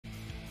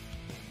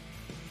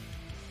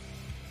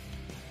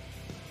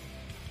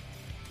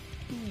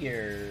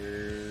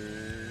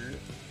here.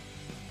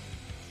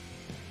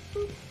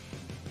 Boop.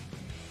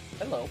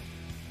 Hello.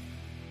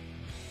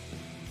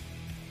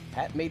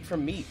 Hat made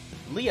from meat.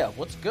 Leah,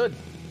 what's good?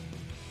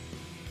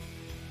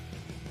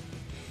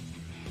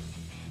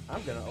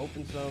 I'm gonna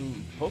open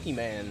some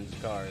Pokemon's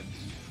cards.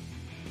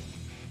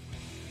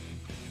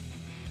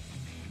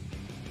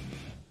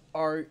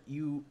 Are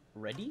you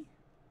ready?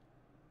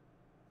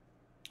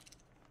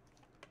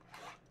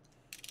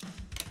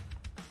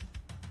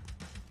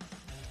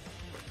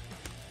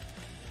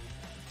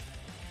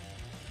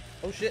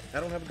 Oh shit, I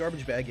don't have a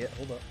garbage bag yet.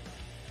 Hold up.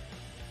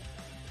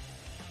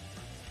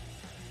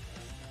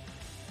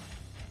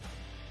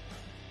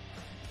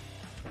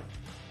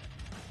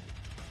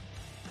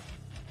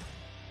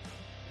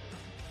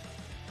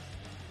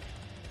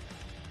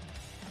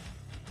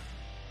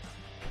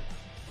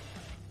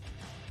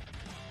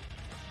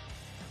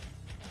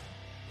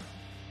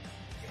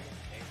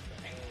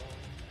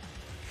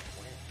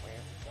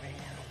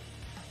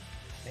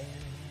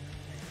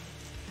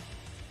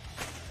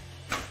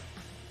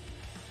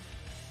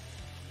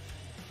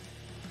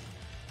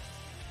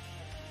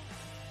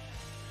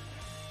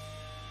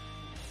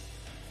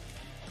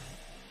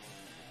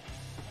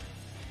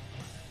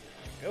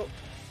 Go.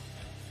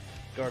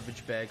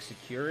 Garbage bag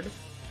secured.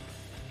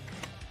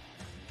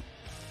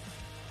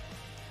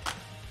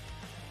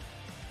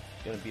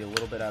 Gonna be a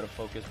little bit out of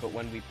focus, but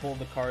when we pull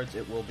the cards,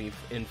 it will be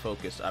in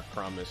focus, I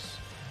promise.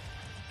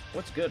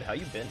 What's good? How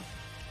you been?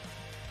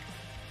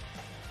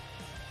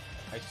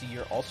 I see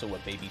you're also a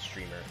baby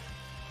streamer.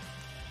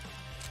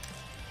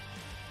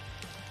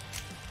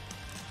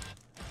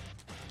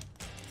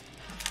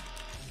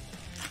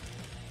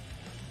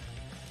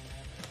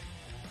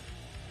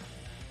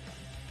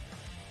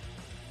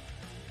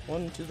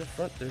 One to the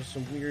front, there's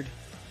some weird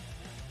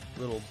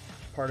little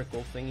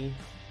particle thingy.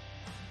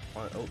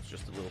 Oh, it's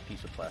just a little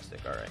piece of plastic,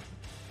 alright.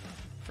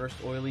 First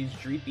Oily's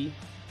Dreepy.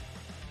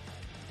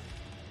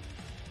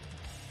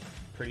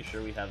 Pretty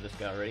sure we have this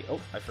guy already.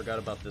 Oh, I forgot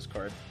about this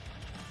card.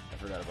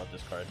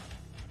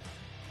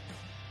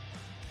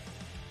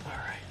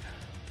 Alright.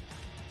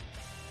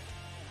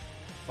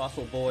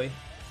 Fossil Boy.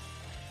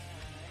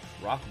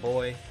 Rock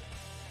Boy.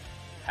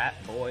 Hat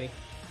Boy.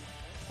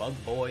 Bug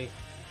Boy.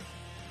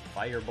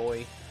 Fire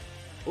Boy.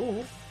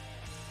 Ooh.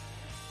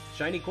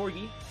 Shiny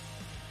Corgi.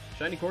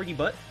 Shiny Corgi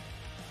butt.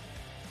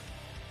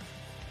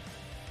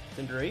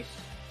 Cinderace.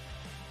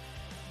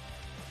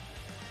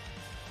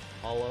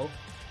 Hollow.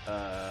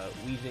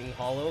 Weezing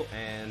Hollow.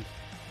 And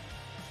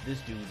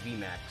this dude,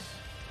 VMAX.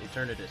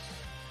 Eternatus.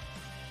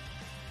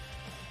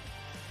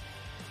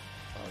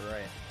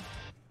 Alright.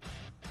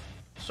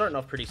 Starting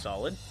off pretty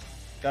solid.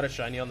 Got a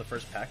shiny on the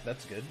first pack,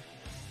 that's good.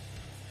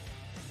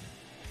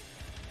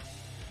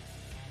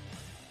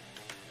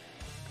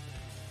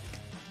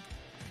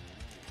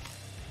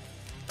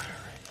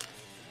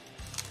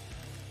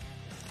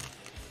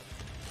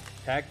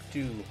 Pack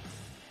 2.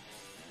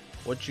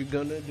 What you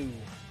gonna do?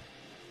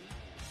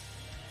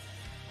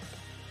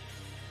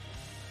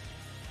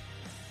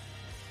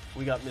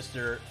 We got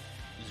Mr.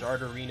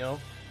 Zardarino.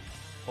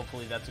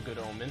 Hopefully that's a good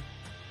omen.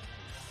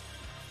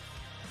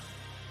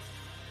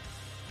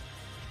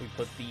 We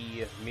put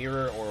the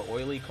mirror or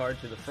oily card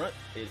to the front.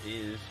 It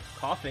is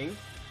Coughing.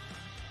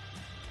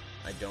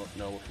 I don't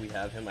know if we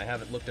have him. I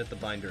haven't looked at the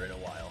binder in a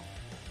while.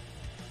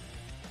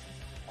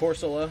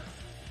 Corsola.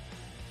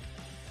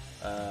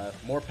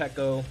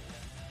 Morpeko,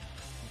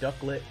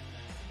 Ducklet,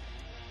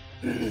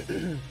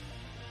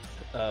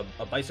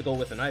 a bicycle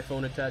with an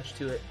iPhone attached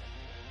to it,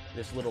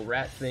 this little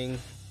rat thing.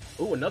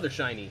 Ooh, another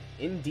shiny,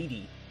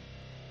 Indeedee.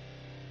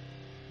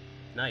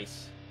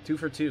 Nice, 2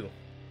 for 2.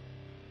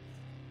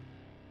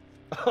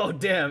 Oh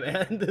damn,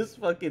 and this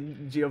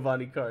fucking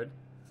Giovanni card.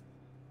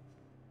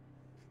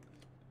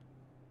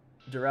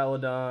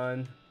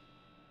 Duraludon,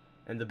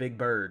 and the Big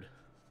Bird.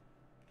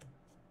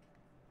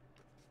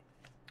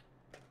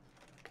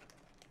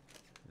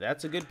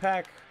 That's a good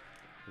pack.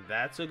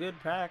 That's a good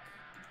pack.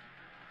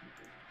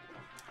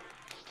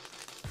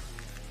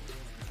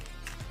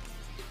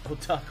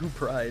 Otaku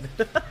Pride.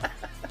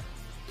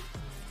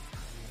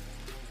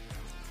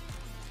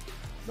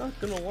 Not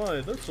gonna lie,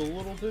 that's a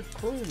little bit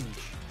cringe.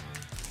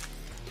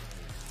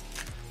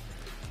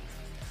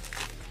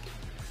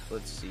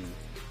 Let's see.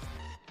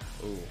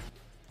 Oh,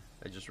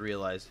 I just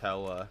realized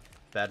how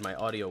bad my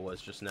audio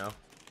was just now.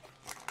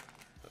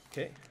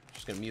 Okay,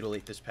 just gonna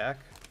mutilate this pack.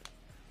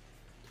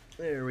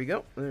 There we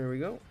go. There we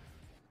go.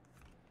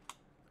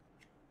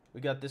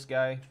 We got this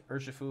guy,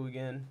 Urshifu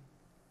again.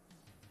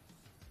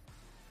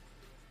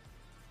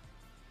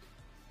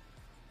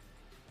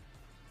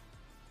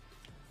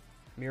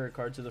 Mirror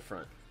card to the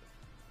front.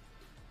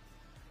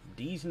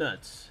 D's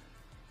nuts.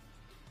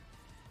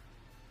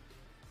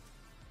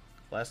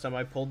 Last time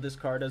I pulled this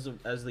card as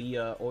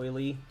the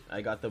Oily,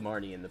 I got the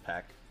Marnie in the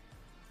pack.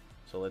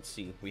 So let's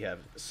see. We have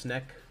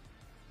Sneck,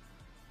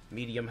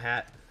 Medium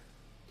Hat,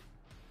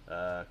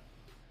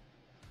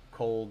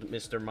 Cold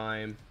Mr.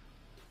 Mime,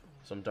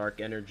 some Dark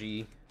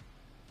Energy,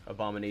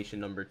 Abomination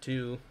number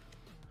 2,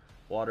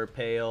 Water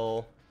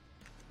Pail,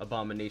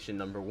 Abomination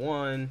number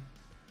 1,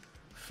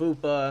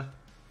 Fupa.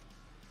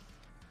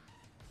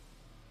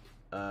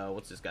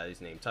 What's this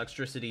guy's name?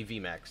 Toxtricity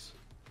VMAX.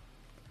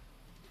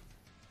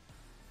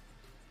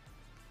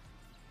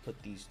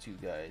 Put these two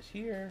guys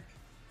here.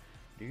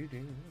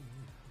 Doo-doo.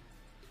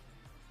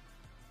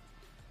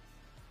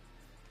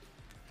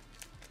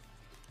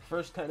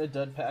 First kind of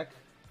dud pack.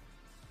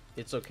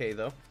 It's okay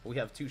though. We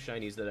have two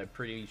shinies that I'm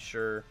pretty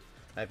sure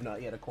I have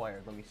not yet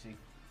acquired. Let me see.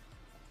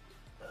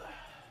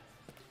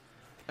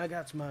 I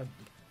got my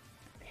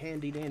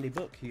handy dandy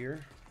book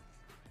here.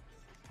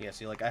 Yeah,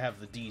 see, like I have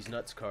the D's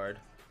Nuts card.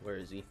 Where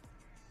is he?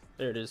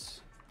 There it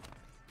is.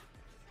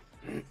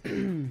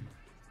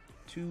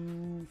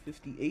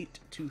 258,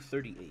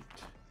 238.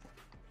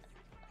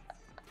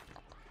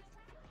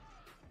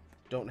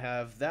 Don't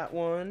have that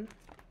one,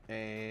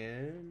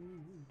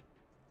 and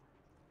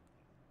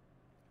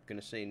gonna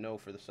say no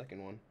for the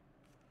second one.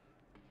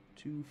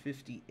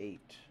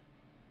 258.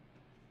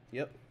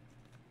 Yep,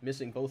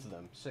 missing both of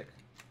them. Sick.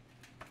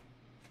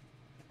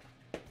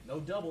 No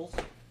doubles.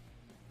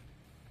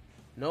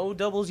 No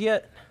doubles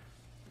yet.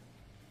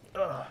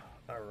 Ugh.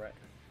 All right.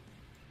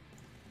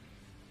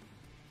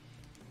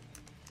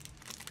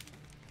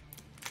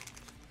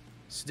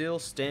 Still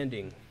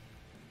standing.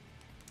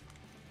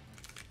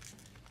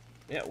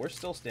 Yeah, we're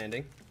still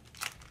standing.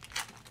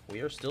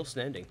 We are still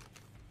standing.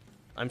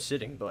 I'm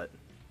sitting, but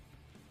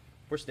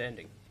we're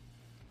standing.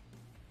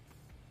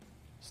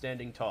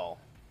 Standing tall.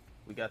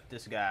 We got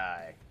this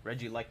guy,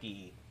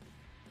 Regieleki.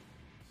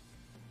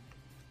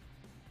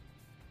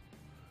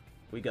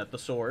 We got the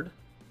sword,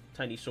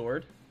 tiny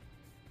sword,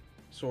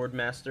 sword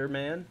master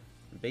man,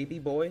 baby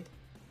boy,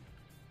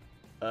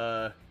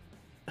 rat,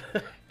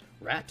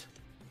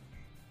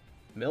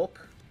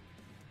 milk,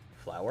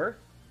 flower,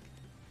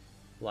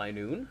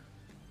 Linoon,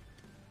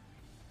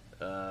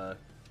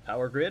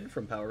 Power Grid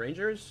from Power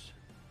Rangers,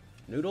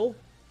 Noodle,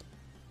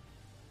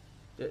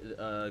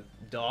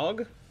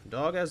 dog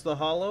as the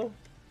hollow.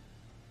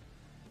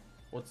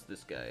 What's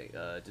this guy?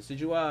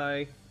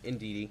 Decidueye,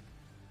 Indeedee.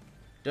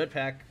 Dud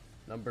pack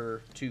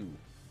number 2.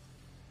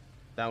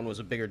 That one was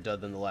a bigger dud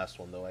than the last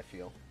one, though, I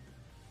feel.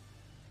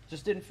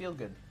 Just didn't feel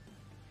good.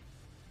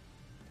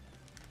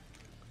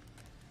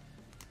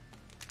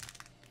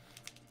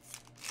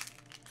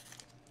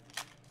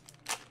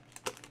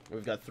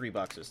 We've got 3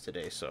 boxes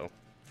today, so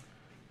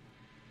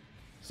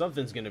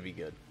something's gonna be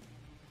good.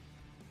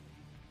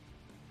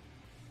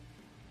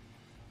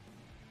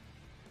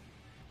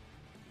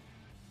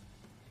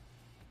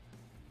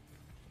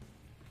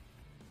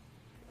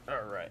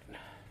 All right.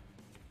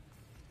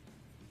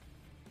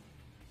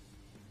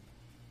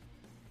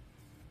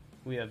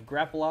 We have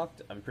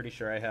Grapploct. I'm pretty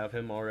sure I have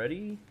him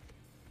already.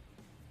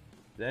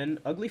 Then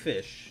Ugly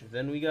Fish.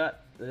 Then we got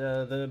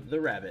the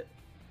rabbit,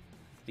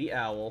 the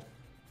owl,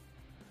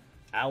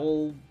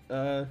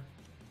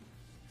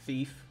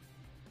 thief,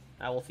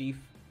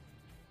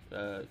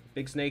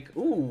 big snake.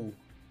 Ooh.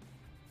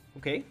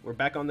 Okay, we're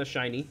back on the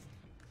shiny.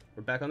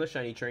 We're back on the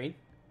shiny train.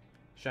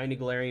 Shiny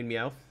Galarian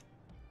Meowth.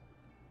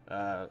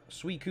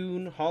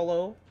 Suicune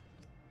Hollow,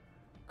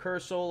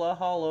 Cursola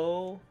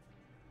Hollow,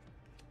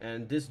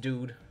 and this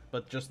dude,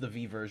 but just the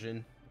V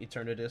version,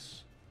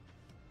 Eternatus.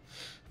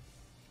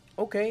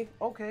 Okay,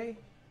 okay.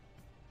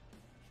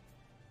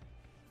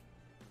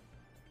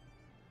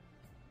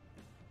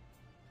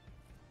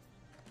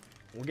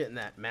 We're getting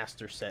that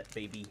master set,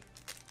 baby.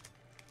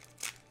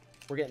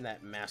 We're getting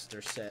that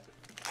master set.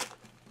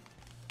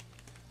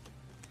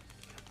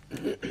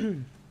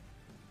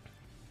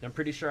 I'm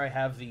pretty sure I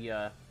have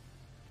the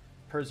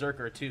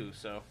Berserker too,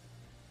 so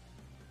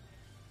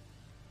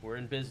we're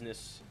in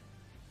business.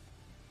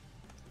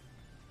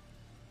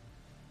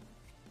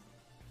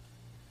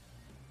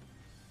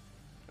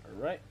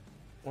 Alright,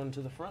 one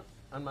to the front.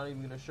 I'm not even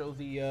going to show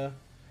the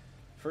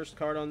first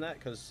card on that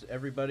because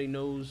everybody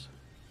knows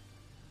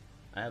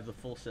I have the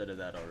full set of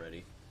that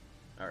already.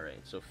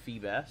 Alright, so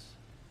Feebas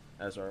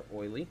as our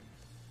Oily.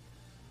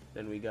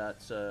 Then we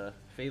got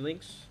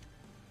Phalanx,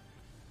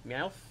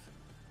 Meowth,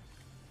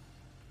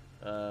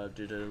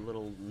 did a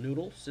little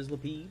Noodle,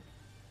 Sizzlipede,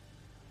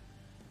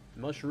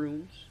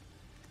 Mushrooms,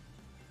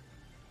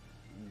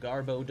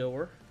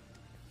 Garbodor,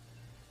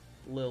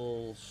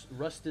 little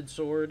Rusted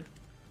Sword,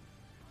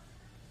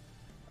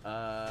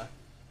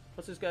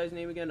 what's this guy's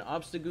name again?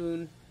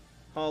 Obstagoon,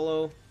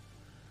 Hollow,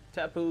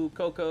 Tapu,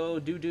 Coco,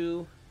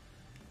 Doodoo,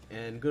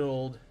 and good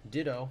old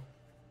Ditto.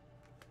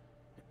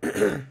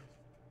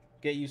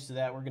 Get used to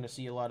that, we're gonna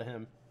see a lot of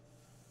him.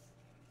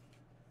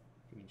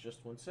 Give me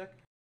just one sec.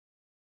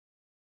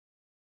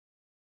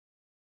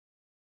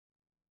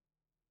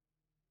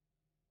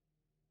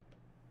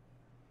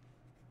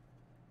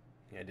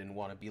 I didn't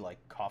want to be like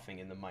coughing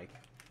in the mic.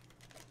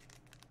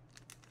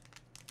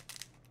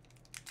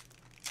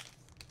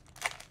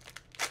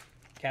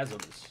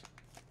 Chasms.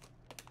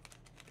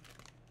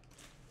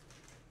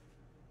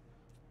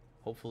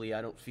 Hopefully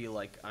I don't feel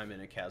like I'm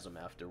in a chasm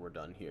after we're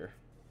done here.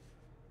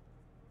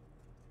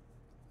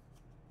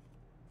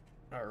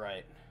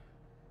 Alright.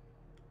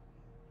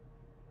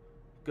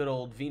 Good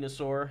old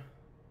Venusaur.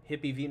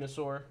 Hippie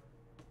Venusaur.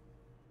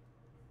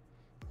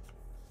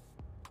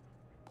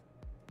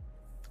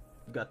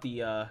 We've got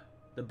the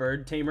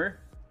Bird Tamer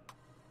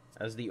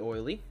as the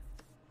oily.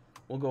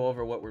 We'll go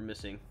over what we're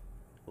missing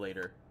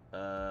later.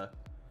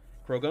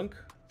 Krogunk.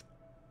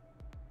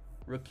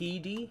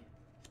 Rakidi.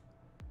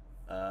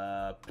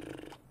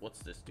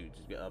 What's this dude?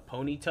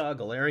 Ponyta,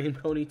 Galarian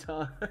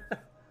Ponyta.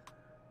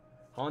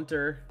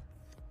 Haunter.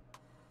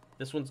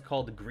 This one's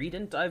called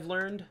Greedent, I've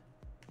learned.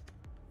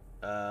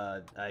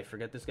 I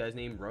forget this guy's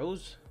name.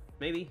 Rose,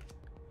 maybe?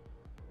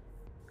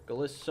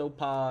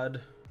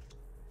 Galissopod.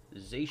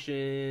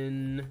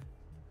 Zacian.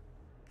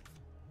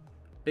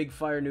 Big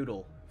Fire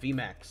Noodle.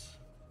 VMAX.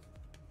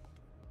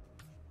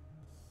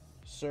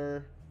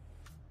 Sir.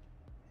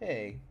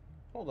 Hey,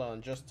 hold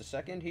on just a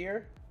second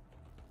here.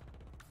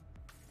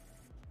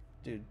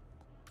 Dude.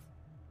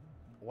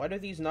 Why do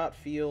these not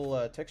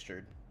feel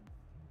textured?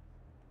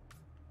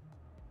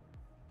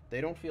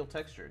 They don't feel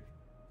textured.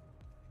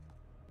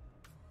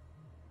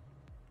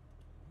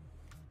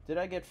 Did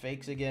I get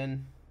fakes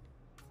again?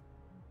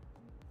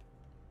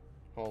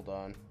 Hold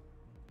on.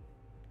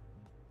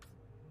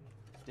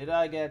 Did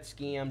I get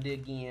scammed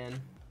again?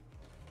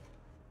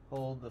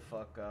 Hold the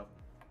fuck up.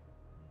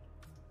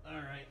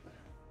 Alright.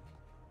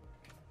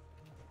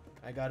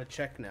 I gotta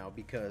check now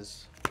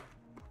because...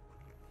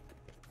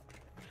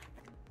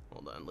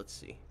 Hold on, let's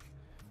see.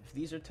 If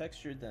these are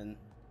textured, then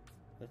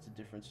that's a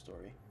different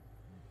story.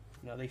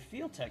 Now they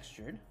feel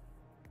textured,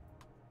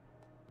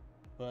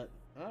 but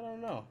I don't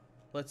know.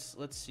 Let's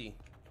see.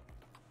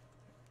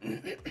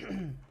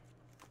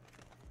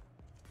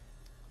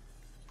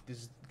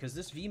 Because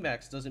this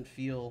VMAX doesn't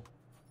feel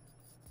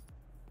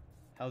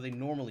how they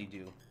normally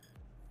do.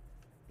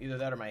 Either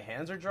that or my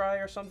hands are dry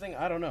or something.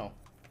 I don't know.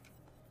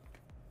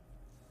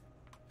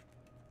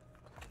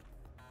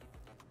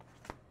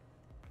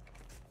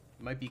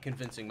 Might be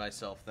convincing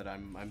myself that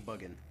I'm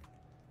bugging.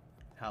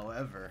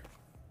 However,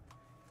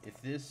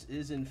 if this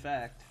is in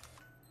fact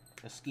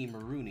a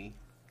Schemaroonie,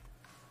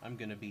 I'm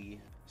gonna be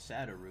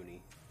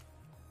Sadaroonie.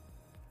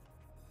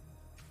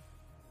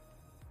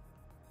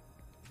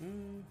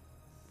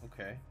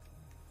 Okay.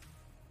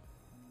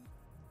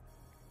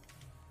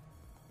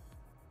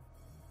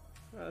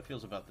 Well, that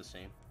feels about the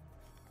same.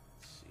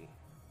 Let's see.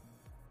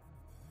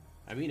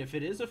 I mean, if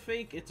it is a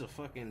fake, it's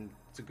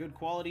a good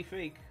quality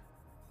fake.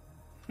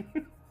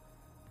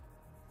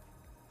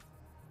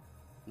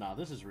 Nah,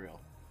 this is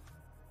real.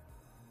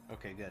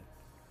 Okay, good.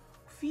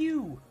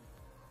 Phew!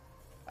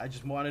 I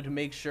just wanted to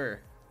make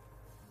sure.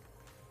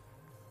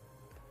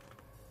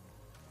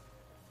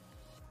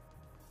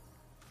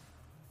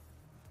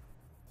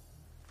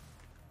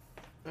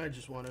 I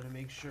just wanted to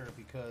make sure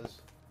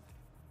because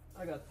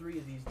I got 3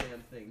 of these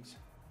damn things.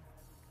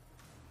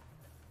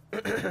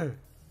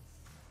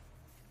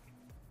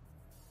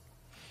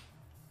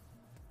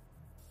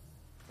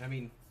 I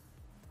mean,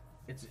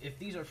 if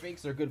these are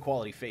fakes, they're good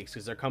quality fakes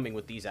because they're coming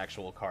with these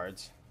actual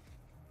cards.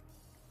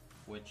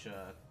 Which,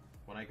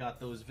 when I got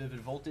those Vivid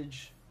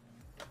Voltage,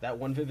 that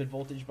one Vivid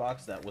Voltage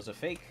box, that was a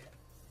fake.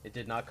 It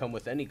did not come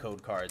with any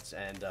code cards,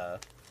 and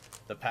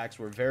the packs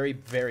were very,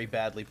 very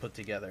badly put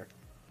together.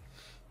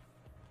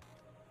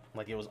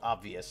 Like, it was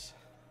obvious.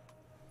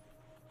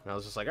 And I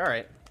was just like,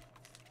 alright.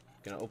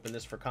 Gonna open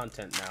this for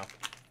content now.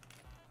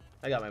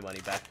 I got my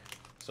money back,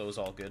 so it was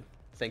all good.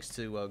 Thanks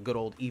to good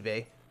old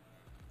eBay.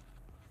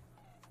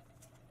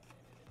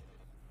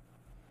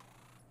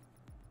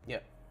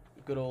 Yep.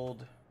 Good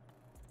old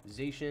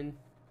Zacian.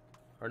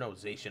 Or no,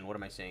 Zacian, what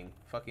am I saying?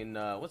 Fucking,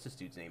 what's this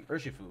dude's name?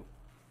 Urshifu.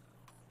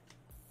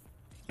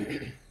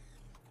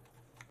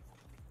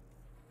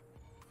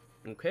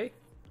 Okay.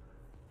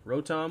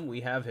 Rotom,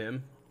 we have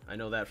him. I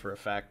know that for a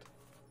fact.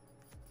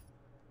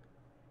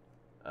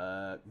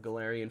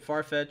 Galarian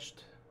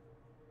Farfetch'd.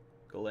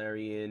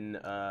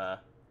 Galarian,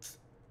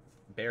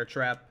 Bear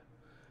Trap.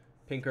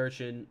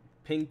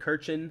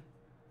 Pincurchin.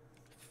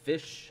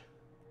 Fish.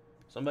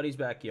 Somebody's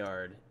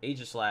Backyard.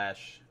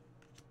 Aegislash.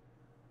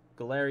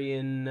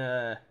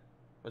 Galarian,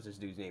 what's this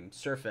dude's name?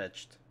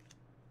 Surfetch'd.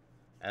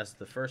 As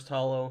the first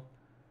holo.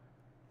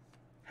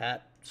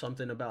 Hat.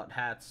 Something about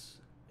hats.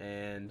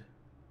 And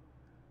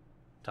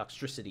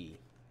Toxtricity.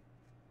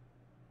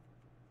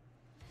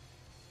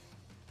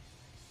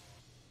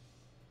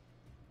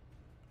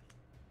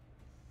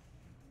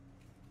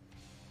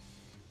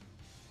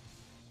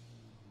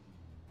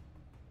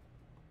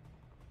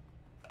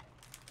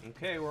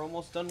 Okay, we're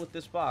almost done with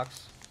this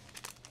box.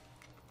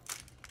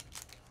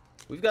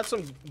 We've got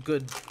some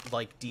good,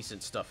 like,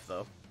 decent stuff,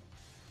 though.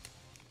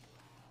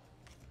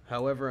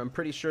 However, I'm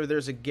pretty sure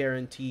there's a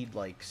guaranteed,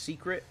 like,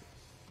 secret,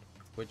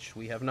 which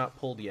we have not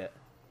pulled yet.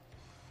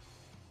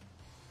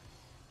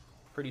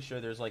 Pretty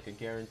sure there's, like, a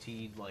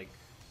guaranteed, like,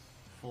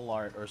 full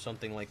art or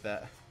something like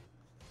that.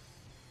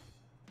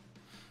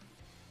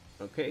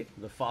 Okay,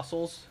 the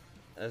fossils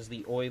as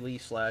the oily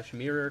 /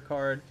 mirror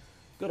card.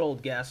 Good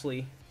old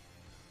Ghastly.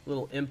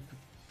 Little imp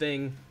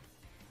thing.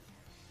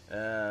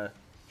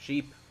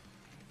 Sheep.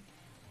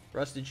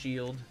 Rusted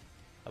Shield.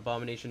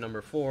 Abomination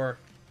number 4.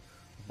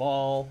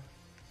 Ball.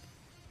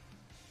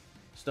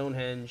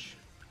 Stonehenge.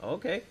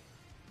 Okay.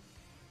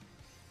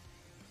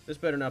 This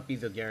better not be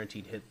the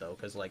guaranteed hit, though,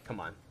 because, like,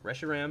 come on.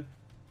 Reshiram,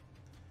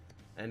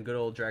 and good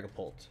old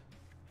Dragapult.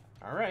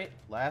 Alright,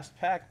 last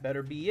pack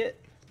better be it.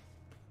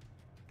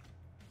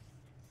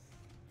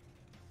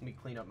 Let me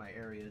clean up my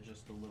area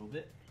just a little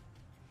bit.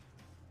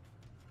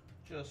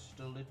 Just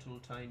a little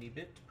tiny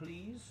bit,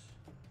 please.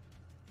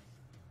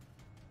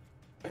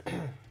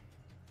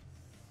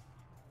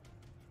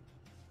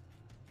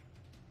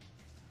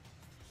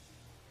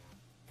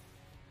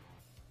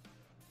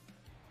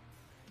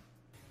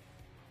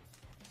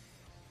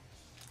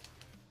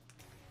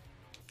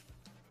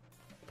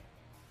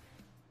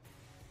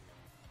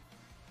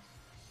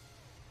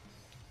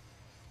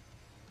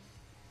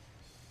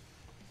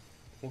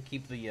 We'll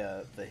keep the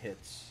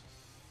hits.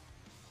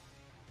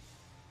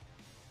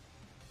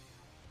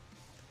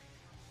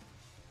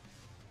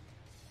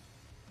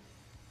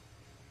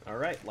 All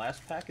right,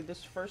 last pack of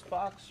this first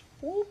box.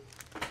 Whoop.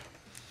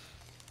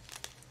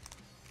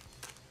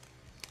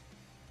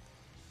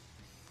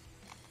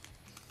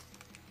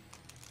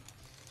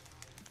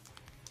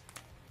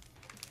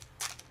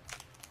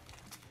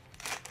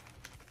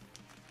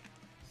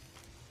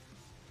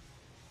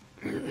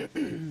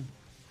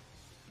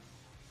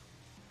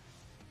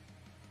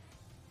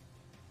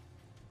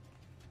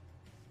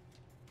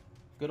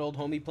 Good old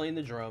homie playing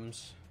the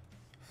drums.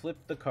 Flip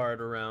the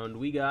card around.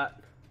 We got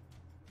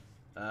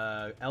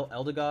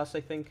Eldegoss,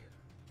 I think,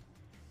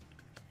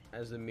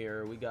 as the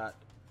mirror. We got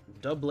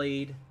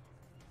Doublade,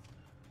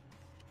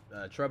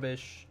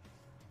 Trubbish.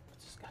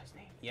 What's this guy's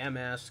name?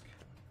 Yamask,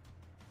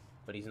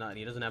 but he's not.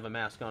 He doesn't have a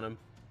mask on him.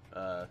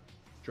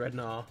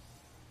 Dreadnought,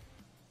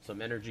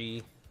 some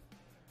energy,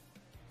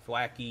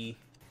 Thwackey,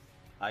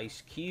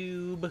 Ice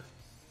Cube,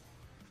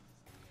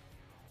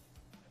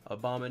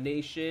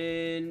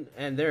 Abomination,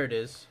 and there it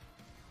is.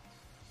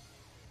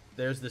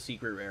 There's the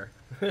secret rare.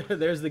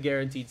 There's the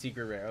guaranteed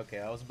secret rare. Okay,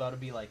 I was about to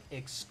be like,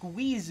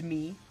 excuse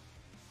me.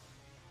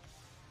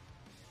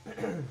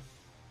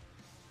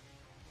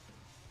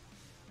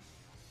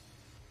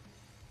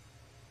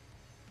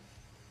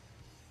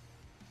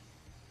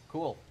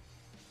 Cool.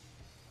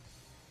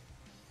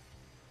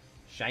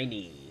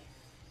 Shiny.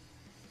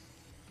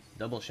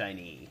 Double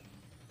shiny.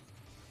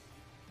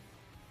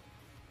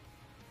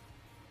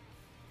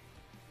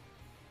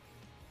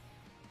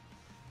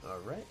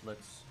 Alright,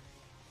 let's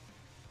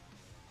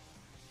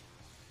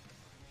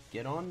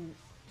get on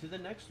to the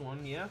next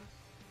one, yeah?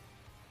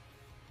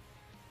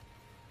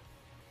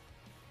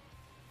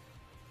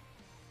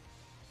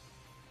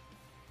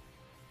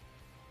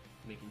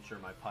 Making sure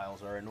my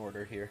piles are in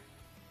order here.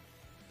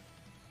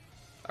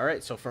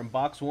 Alright, so from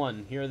box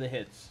 1, here are the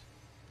hits.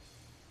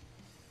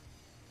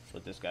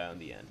 Put this guy on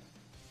the end.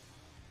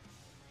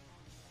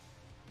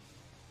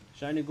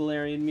 Shiny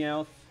Galarian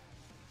Meowth.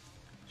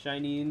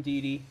 Shiny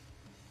Indeedee.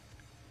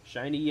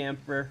 Shiny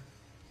Yamper.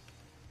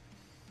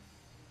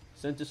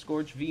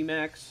 Centiskorch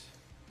VMAX.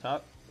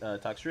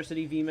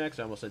 Toxtricity VMAX.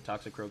 I almost said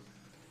Toxicroak.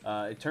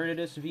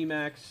 Eternatus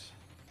VMAX.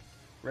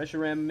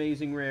 Reshiram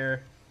Amazing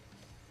Rare.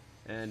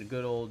 And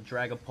good old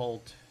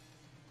Dragapult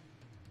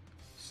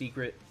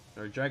Secret.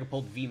 Or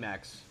Dragapult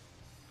VMAX.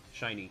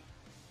 Shiny.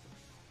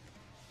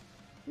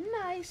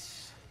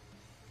 Nice.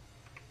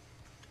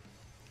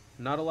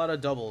 Not a lot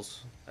of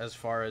doubles as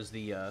far as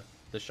the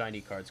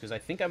shiny cards, because I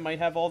think I might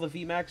have all the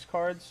VMAX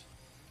cards.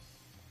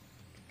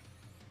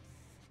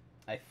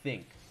 I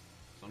think.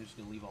 So I'm just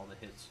going to leave all the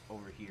hits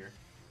over here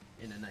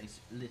in a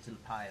nice little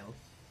pile.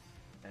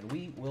 And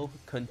we will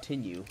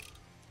continue.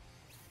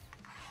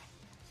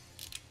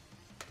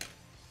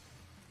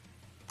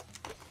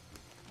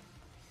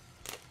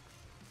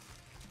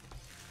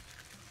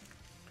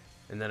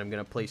 And then I'm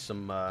going to play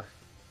some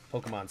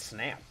Pokemon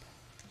Snap.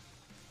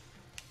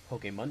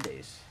 Poke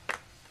Mondays.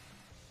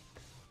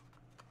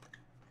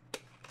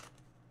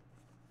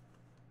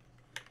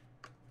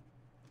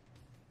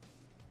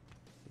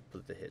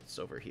 Put the hits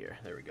over here.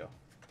 There we go.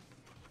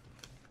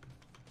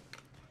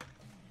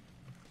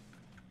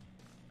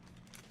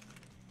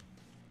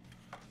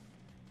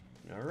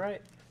 All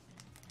right.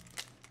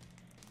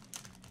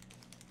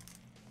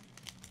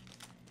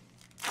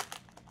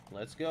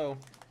 Let's go.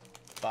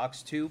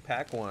 Box 2,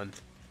 pack 1.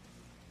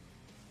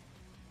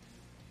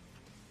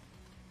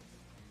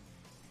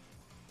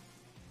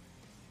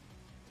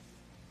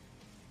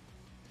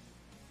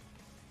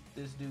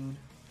 This dude.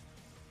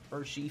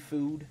 Hershey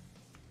food.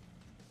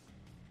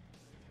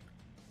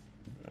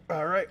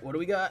 Alright, what do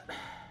we got?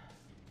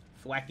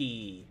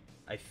 Thwackey.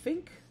 I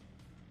think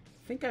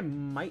I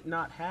might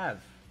not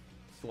have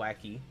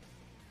Thwackey.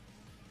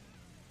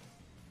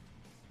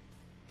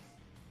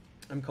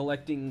 I'm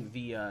collecting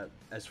the,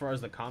 as far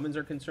as the commons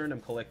are concerned, I'm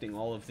collecting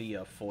all of the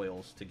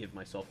foils to give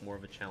myself more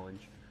of a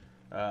challenge.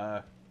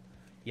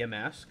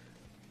 Yamask.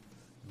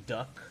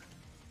 Duck.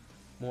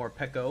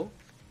 Morpeko.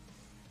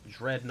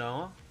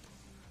 Dreadnought.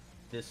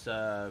 This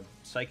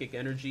Psychic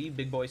Energy,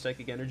 Big Boy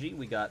Psychic Energy.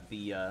 We got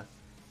the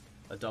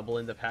a double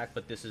in the pack,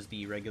 but this is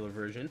the regular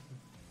version.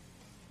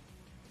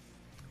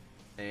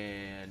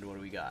 And what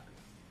do we got?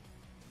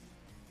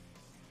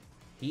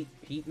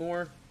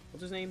 Heatmore?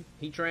 What's his name?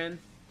 Heatran?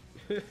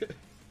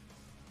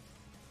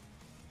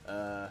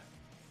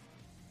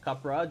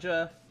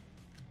 Capraja.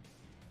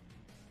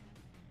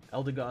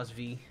 Eldegoss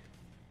V.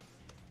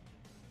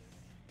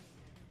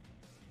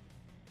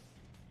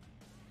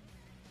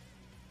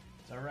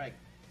 It's alright.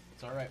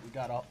 It's alright. We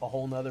got a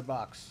whole nother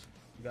box.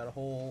 We got a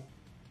whole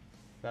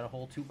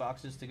 2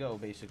 boxes to go,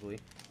 basically.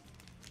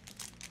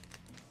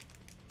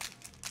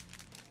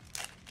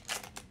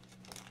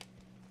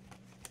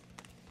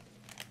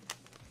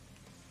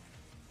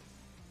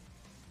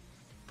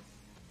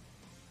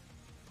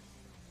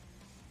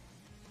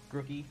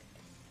 Grookey.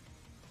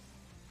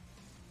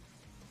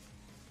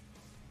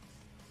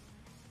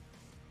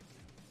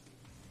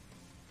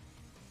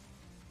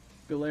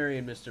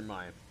 Galarian Mr.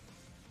 Mime.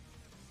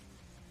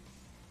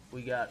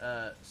 We got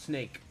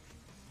Snake.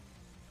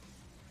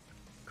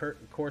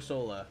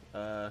 Corsola.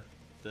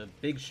 The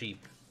big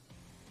sheep.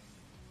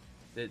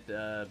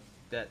 That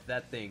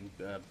thing.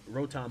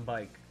 Rotom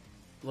Bike.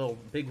 Little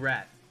big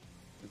rat.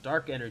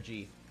 Dark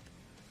Energy.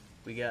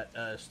 We got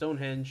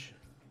Stonehenge.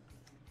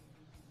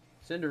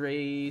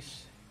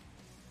 Cinderace.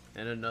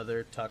 And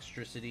another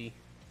Toxtricity.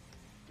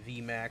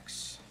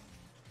 VMAX.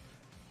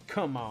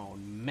 Come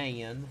on,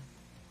 man.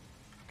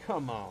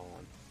 Come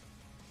on.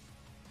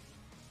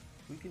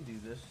 We can do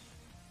this.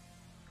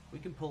 We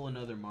can pull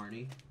another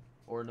Marnie.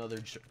 Or another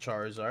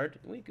Charizard.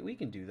 We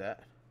can do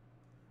that.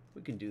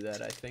 We can do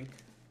that, I think.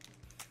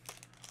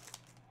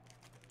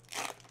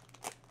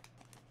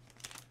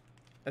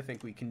 I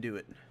think we can do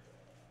it.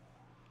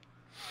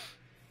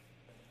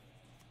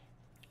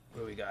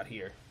 What do we got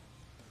here?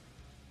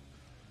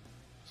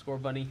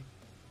 Scorbunny.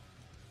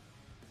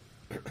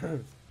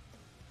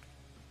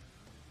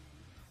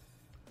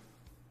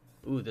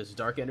 Ooh, this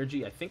Dark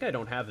Energy. I think I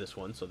don't have this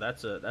one, so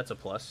that's a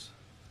plus.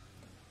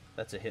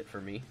 That's a hit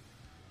for me.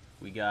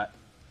 We got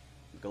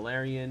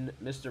Galarian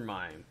Mr.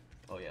 Mime.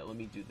 Oh yeah, let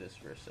me do this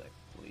for a sec.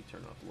 Let me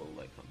turn off low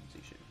light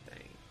compensation.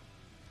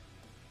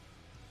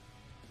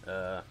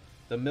 Bang.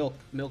 The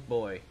Milk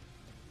Boy.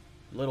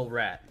 Little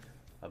Rat.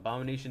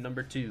 Abomination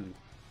number 2.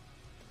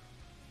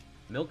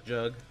 Milk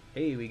Jug.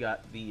 Hey, we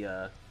got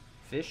the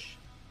fish.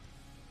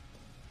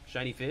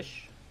 Shiny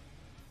fish.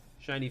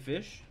 Shiny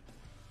fish.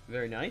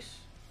 Very nice.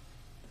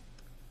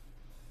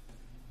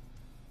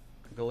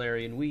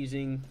 Galarian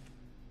Weezing.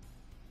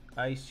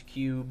 Ice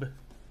Cube.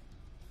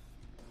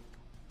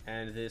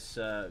 And this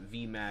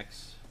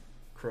VMAX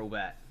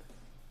Crobat.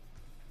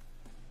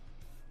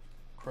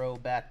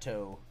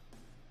 Crobato.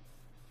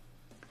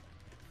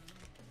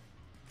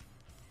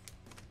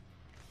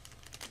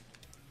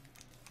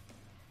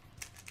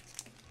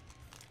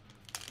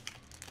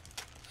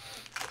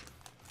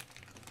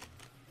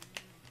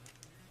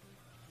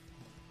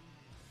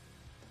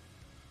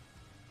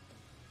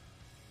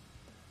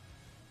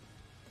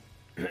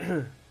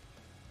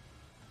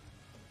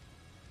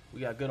 We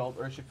got good old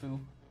Urshifu.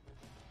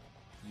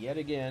 Yet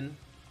again.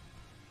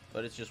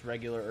 But it's just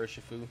regular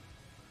Urshifu.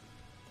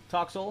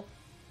 Toxel.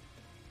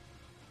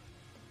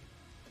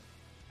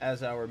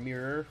 As our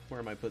mirror. Where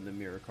am I putting the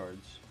mirror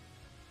cards?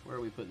 Where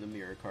are we putting the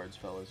mirror cards,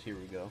 fellas? Here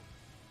we go.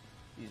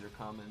 These are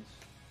commons.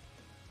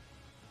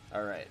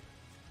 Alright.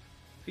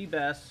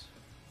 Feebas.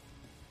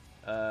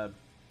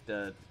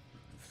 The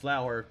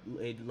Flower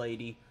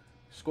Lady.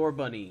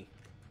 Scorbunny.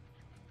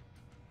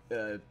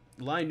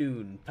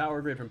 Linoon,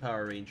 Power Grid from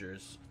Power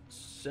Rangers,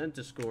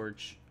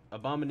 Centiskorch,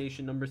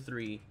 Abomination number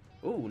 3.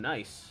 Ooh,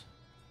 nice.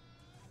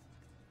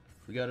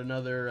 We got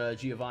another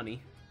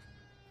Giovanni.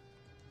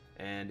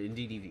 And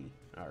Indeedee.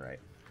 Alright.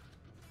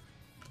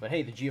 But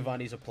hey, the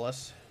Giovanni's a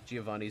plus.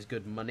 Giovanni's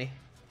good money.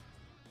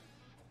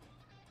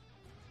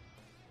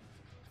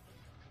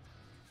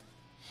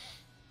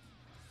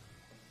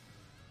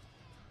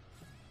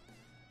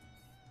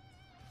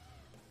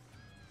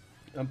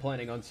 I'm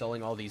planning on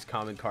selling all these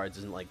common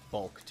cards in like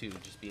bulk too,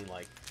 just being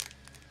like,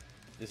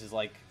 this is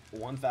like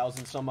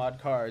 1,000 some odd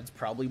cards,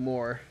 probably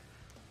more.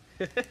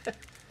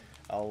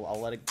 I'll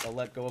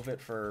let go of it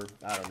for,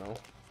 I don't know,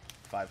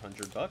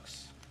 500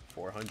 bucks,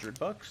 400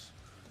 bucks.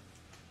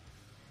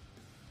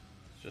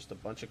 It's just a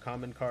bunch of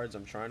common cards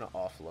I'm trying to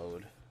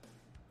offload.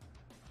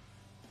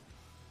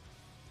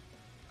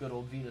 Good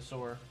old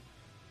Venusaur,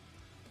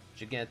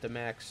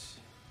 Gigantamax,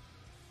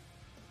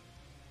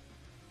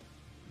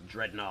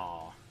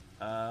 Dreadnought.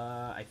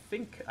 I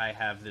think I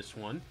have this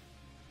one.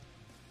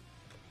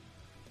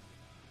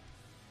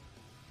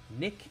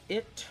 Nick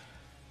It.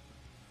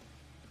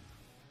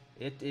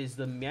 It is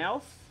the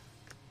Meowth.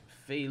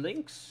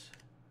 Phalanx.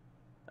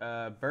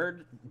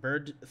 Bird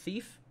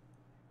Thief.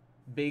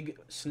 Big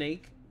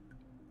Snake.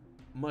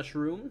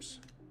 Mushrooms.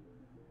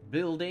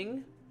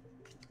 Building.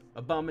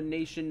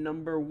 Abomination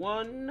number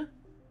 1.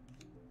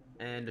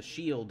 And a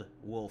Shield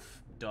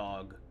Wolf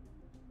Dog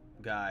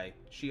guy.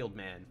 Shield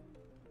Man.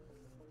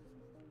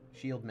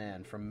 Shield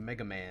Man from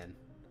Mega Man.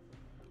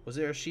 Was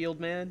there a Shield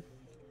Man?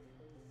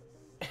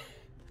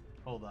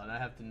 Hold on, I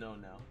have to know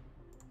now.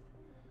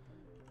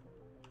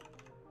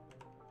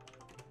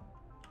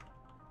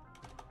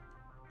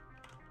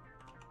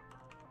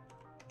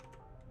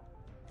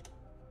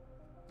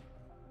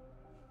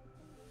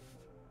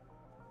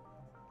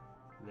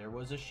 There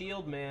was a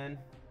Shield Man.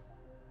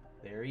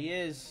 There he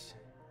is.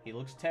 He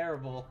looks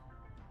terrible.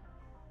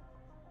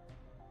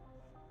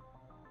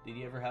 Did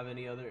he ever have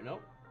any other?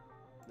 Nope.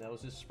 That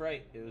was his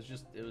sprite. It was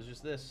just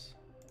this.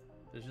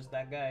 It was just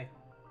that guy.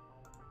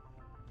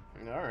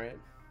 Alright.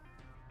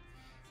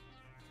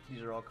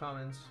 These are all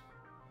commons.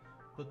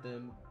 Put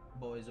them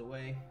boys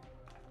away.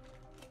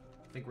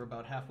 I think we're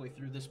about halfway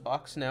through this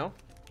box now.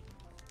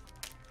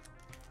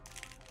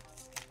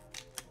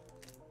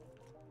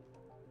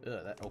 Ugh,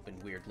 that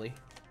opened weirdly.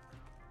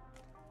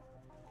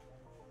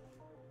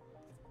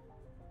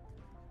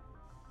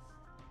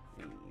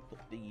 Let me put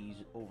these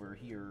over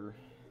here.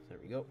 There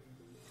we go.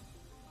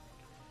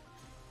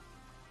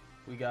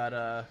 We got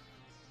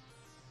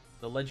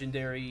the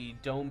legendary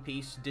Dome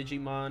Piece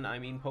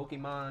Digimon,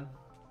 Pokemon.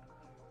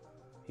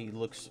 He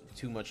looks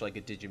too much like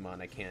a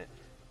Digimon, I can't.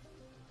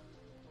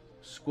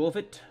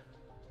 Squilvit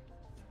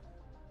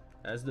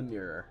as the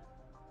mirror.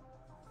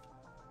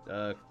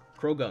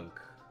 Krogunk.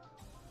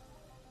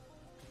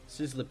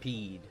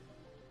 Sizzlipede.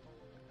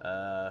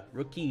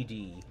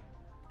 Rookidi.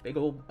 Big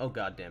old, oh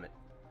god damn it.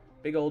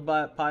 Big old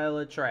pile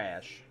of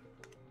trash.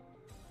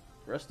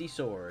 Rusty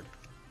Sword.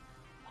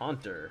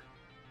 Haunter.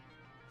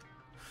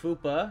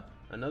 Fupa.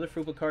 Another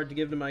Fupa card to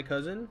give to my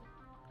cousin.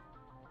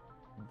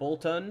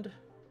 Boltund.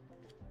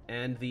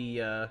 And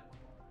the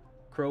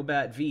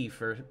Crobat V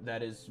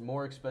that is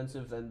more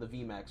expensive than the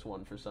VMAX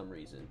one for some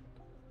reason.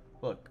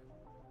 Look.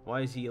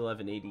 Why is he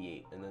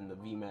 1188? And then the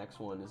VMAX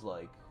one is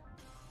like...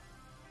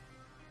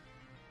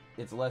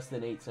 It's less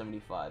than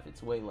 875.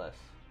 It's way less.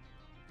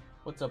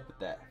 What's up with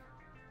that?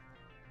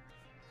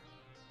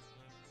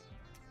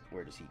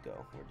 Where does he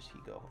go? Where does he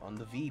go? On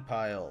the V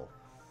pile.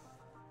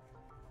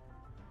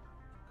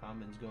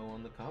 Commons go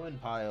on the common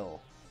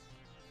pile.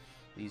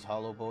 These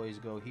hollow boys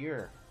go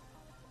here.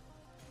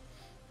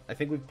 I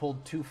think we've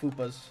pulled 2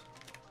 Fupas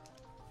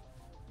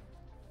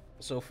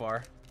so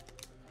far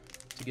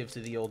to give to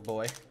the old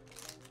boy.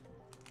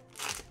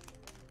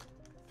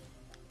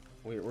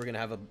 We're going to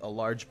have a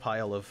large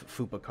pile of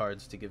Fupa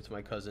cards to give to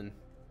my cousin.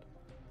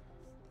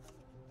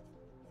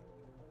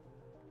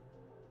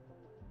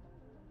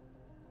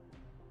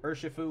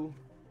 Urshifu,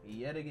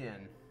 yet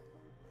again.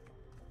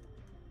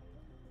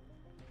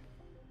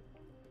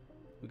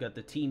 We got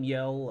the Team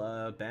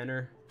Yell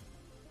banner.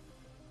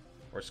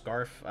 Or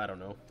scarf, I don't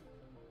know.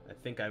 I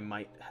think I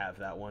might have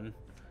that one.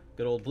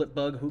 Good old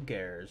Blipbug, who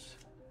cares?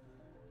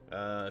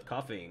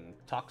 Coughing,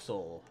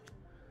 Toxel.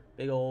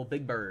 Big old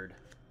Big Bird.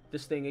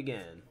 This thing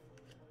again.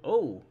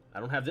 Oh,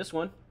 I don't have this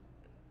one.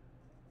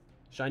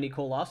 Shiny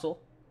Colossal.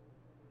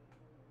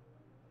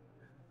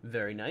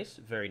 Very nice,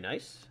 very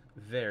nice,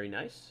 very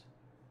nice.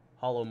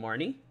 Hollow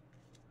Marnie.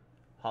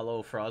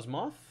 Hollow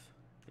Frosmoth.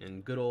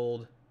 And good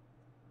old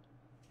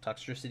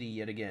Toxtricity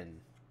yet again.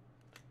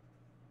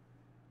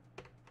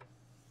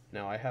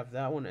 Now I have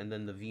that one and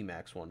then the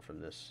VMAX one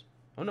from this.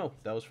 Oh no,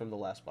 that was from the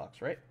last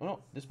box, right? Oh no,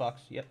 this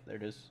box. Yep, there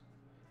it is.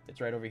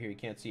 It's right over here. You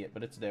can't see it,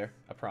 but it's there.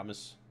 I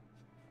promise.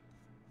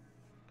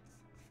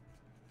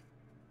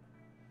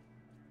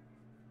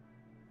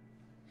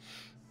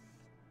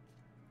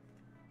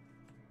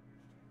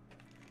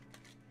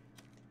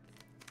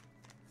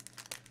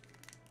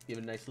 Give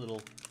a nice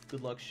little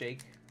good luck shake.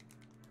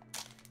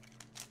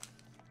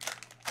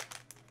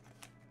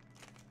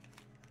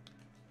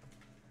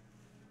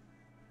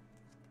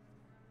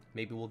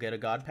 Maybe we'll get a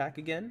God Pack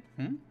again?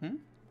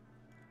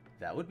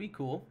 That would be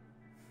cool.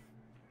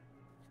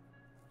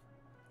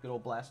 Good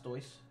old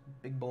Blastoise.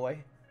 Big boy.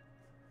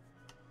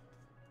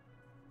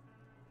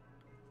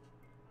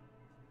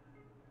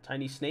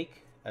 Tiny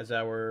Snake as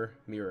our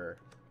mirror.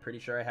 Pretty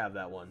sure I have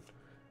that one.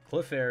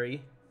 Clefairy.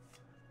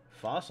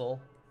 Fossil.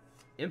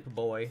 Imp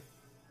Boy.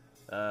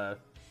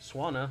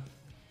 Swanna.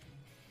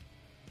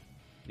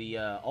 The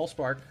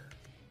Allspark.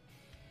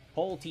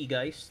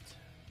 Poltegeist.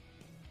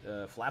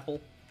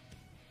 Flapple.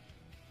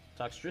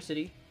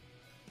 Toxtricity.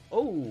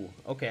 Oh,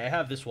 okay, I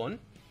have this one.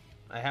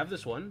 I have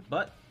this one,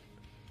 but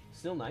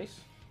still nice.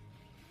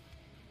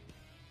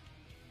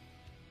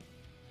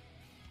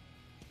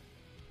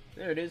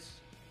 There it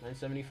is,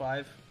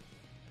 975.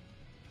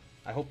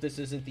 I hope this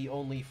isn't the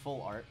only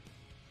full art.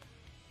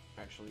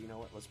 Actually, you know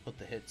what? Let's put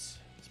the hits.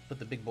 Let's put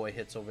the big boy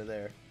hits over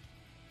there.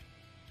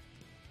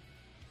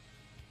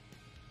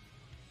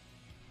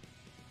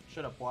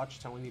 Shut up, Watch,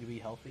 telling me to be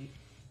healthy.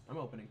 I'm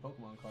opening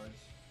Pokemon cards.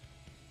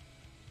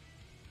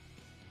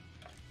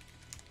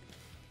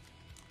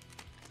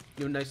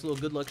 Do a nice little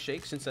good luck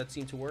shake since that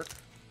seemed to work.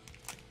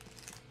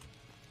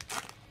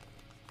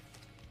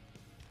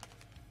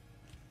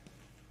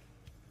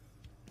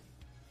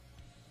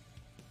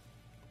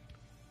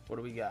 What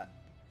do we got?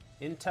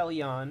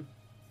 Inteleon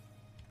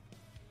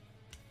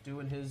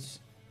doing his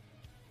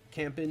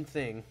camping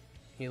thing.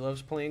 He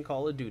loves playing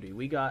Call of Duty.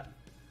 We got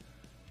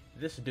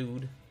this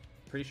dude.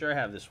 Pretty sure I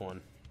have this one.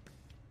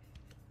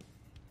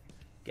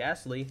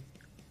 Ghastly.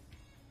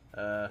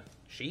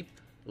 Sheep.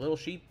 Little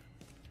sheep.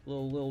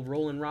 Little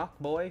rolling rock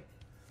boy.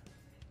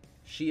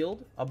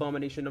 Shield.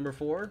 Abomination number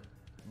 4.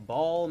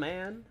 Ball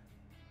Man.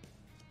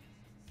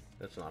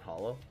 That's not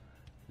hollow.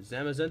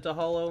 Zamazenta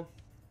hollow.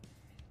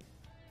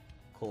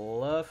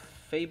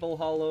 Clefable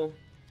hollow.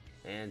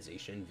 And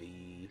Zacian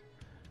V.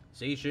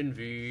 Zacian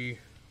V.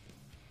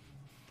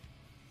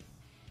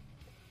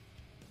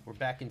 We're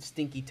back in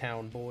Stinky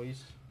Town,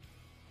 boys.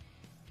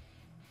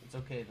 It's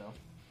okay, though.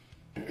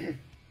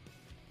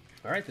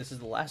 Alright, this is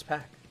the last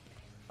pack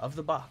of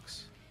the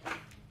box.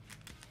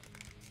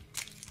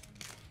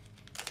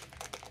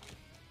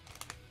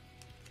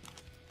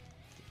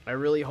 I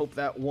really hope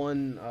that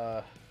one,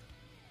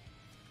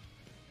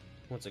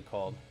 what's it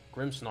called?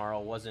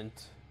 Grimmsnarl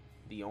wasn't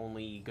the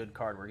only good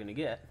card we're gonna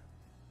get.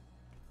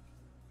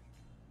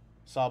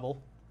 Sobble.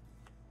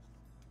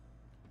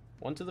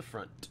 One to the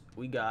front.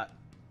 We got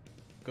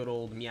good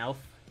old Meowth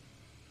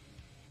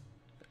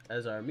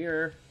as our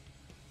mirror.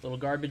 Little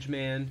Garbage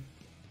Man.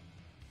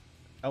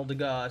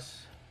 Eldegoss.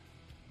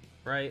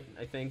 Right,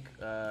 I think.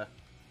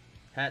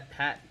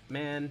 Hat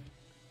Man.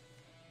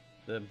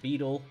 The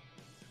Beetle.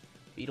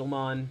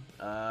 Beetlemon.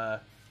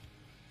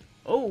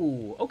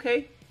 Oh,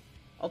 okay.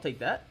 I'll take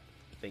that.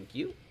 Thank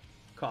you.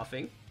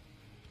 Coughing.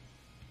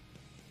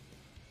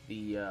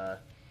 The,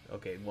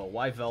 okay, well,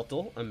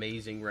 Yveltal.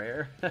 Amazing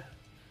rare.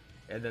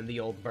 And then the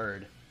old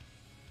bird.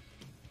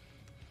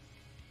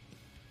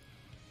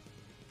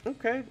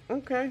 Okay,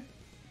 okay.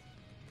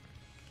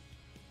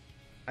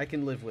 I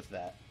can live with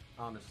that,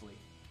 honestly.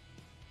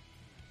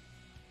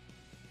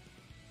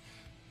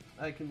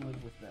 I can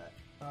live with that.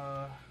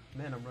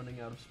 Man, I'm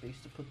running out of space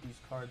to put these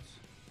cards.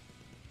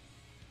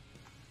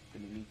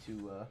 Gonna need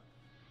to,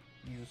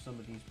 use some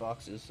of these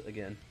boxes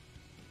again.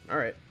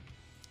 Alright.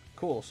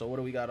 Cool, so what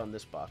do we got on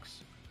this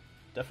box?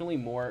 Definitely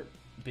more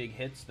big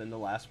hits than the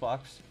last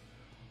box.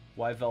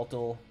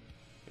 Yveltal.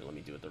 Here, let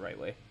me do it the right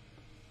way.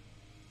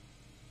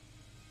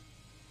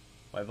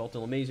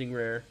 Yveltal Amazing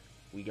Rare.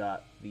 We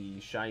got the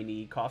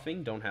shiny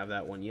Coughing. Don't have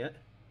that one yet.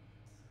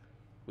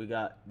 We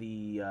got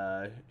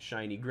the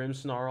shiny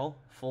Grimmsnarl.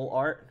 Full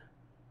art.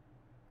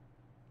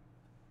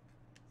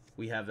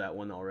 We have that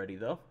one already,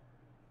 though.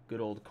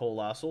 Good old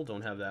Colossal.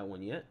 Don't have that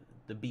one yet.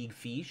 The Big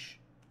Fish.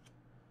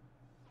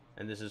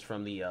 And this is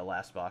from the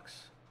last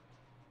box.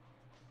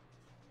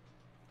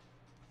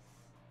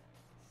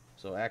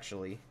 So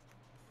actually,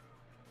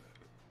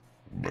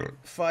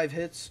 5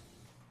 hits.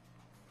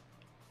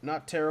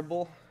 Not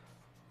terrible.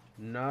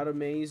 Not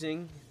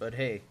amazing. But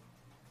hey,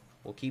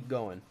 we'll keep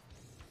going.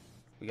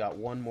 We got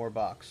one more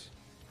box.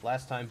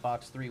 Last time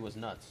box 3 was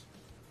nuts.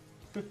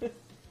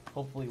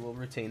 Hopefully we'll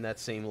retain that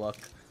same luck.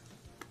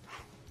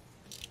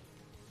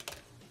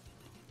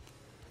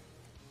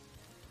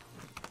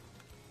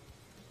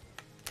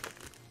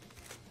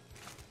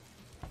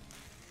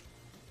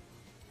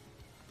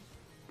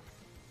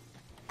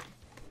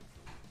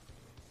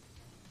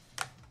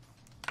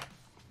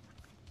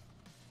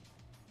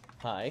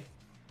 Hi.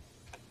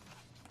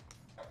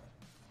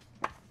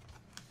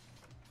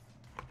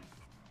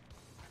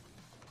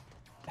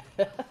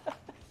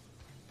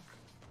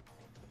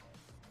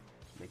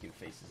 Making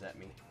faces at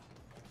me.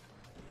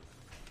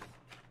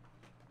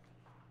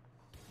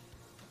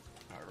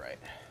 Alright.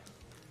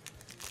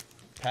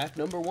 Pack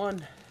number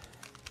 1.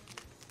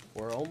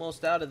 We're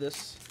almost out of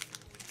this.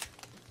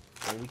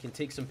 And we can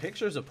take some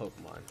pictures of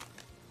Pokemon.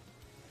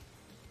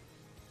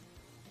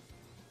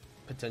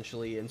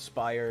 Potentially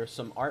inspire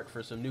some art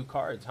for some new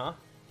cards, huh?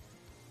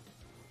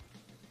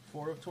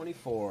 4 of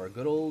 24.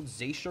 Good old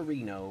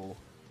Zaciarino.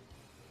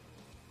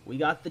 We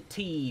got the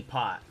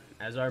Teapot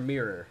as our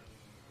mirror.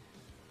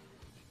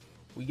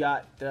 We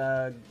got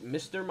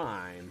Mr.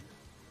 Mime.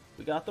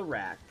 We got the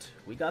Rat.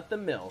 We got the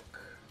Milk.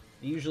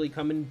 They usually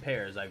come in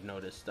pairs, I've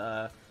noticed.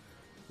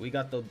 We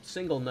got the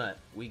Single Nut.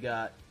 We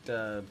got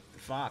the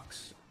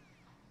Fox.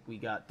 We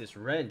got this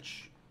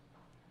Wrench.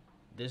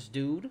 This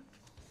dude.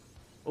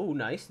 Oh,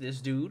 nice.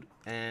 This dude.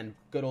 And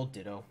good old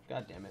Ditto.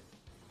 God damn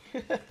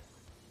it.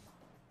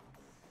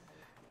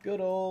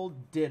 Good old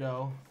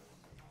Ditto.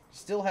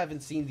 Still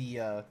haven't seen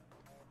the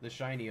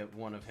shiny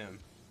one of him.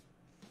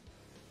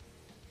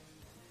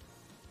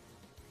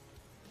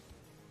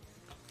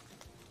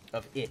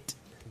 Of it.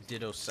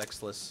 Ditto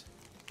sexless.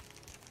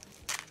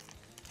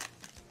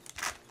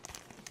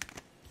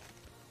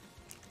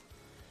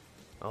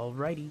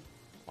 Alrighty.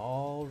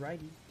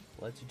 Alrighty.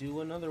 Let's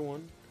do another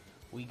one.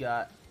 We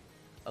got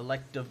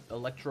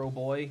Electro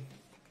Boy.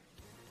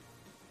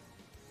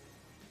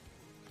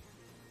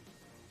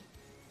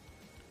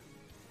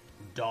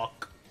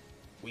 Doc.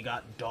 We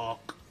got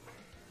Doc.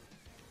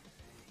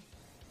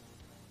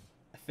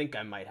 I think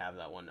I might have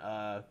that one.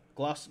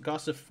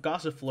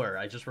 Gossifleur.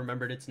 I just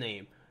remembered its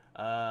name.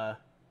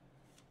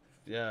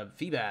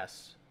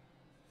 Feebas.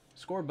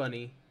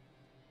 Scorbunny.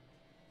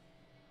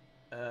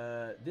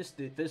 This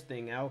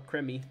thing,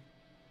 Alcremie.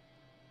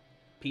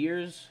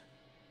 Piers.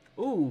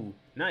 Ooh,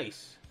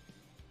 nice.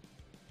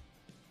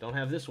 Don't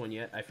have this one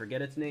yet. I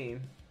forget its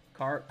name.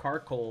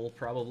 Carcole,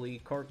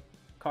 probably.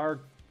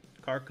 Carcadoo.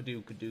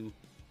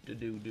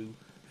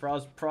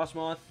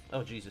 Frostmoth.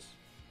 Oh, Jesus.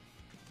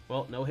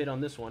 Well, no hit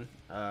on this one.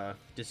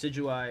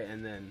 Decidueye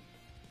and then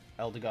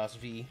Eldegoss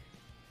V.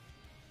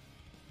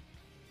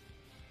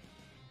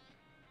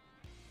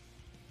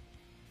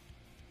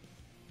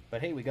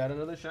 But hey, we got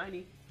another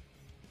shiny.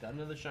 Got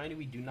another shiny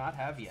we do not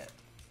have yet.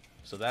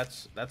 So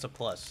that's a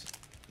plus.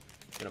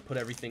 Gonna put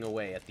everything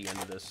away at the end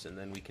of this, and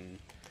then we can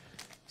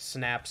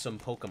snap some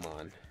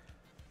Pokemon.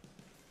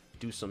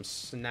 Do some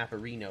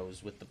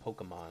snapperinos with the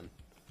Pokemon.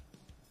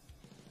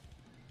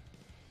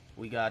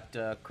 We got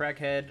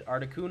Crackhead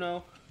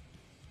Articuno.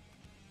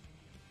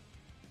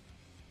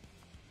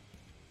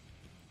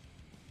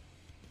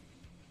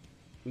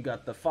 We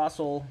got the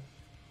Fossil.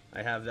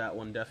 I have that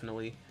one,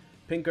 definitely.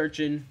 Pink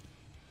Urchin.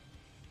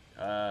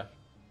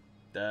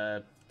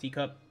 The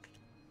Teacup.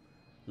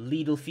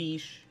 Little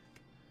Fish.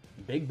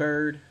 Big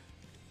Bird.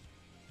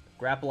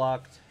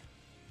 Grapploct.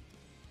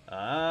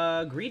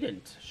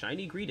 Greedent.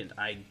 Shiny Greedent.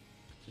 I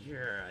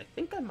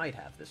think I might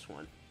have this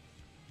one.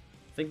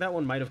 I think that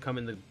one might have come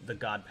in the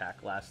God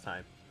Pack last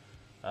time.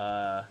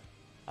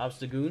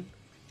 Obstagoon.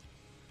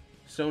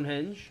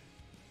 Stonehenge.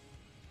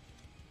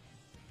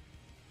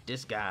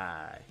 This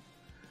guy.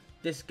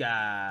 This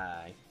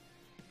guy.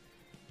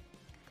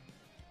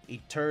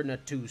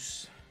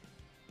 Eternatus.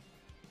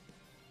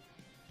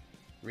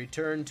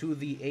 Return to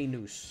the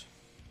Anus.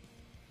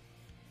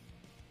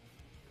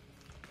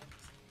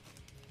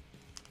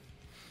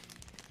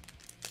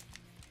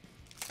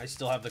 I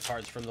still have the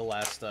cards from the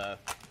last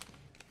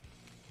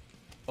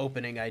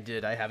opening I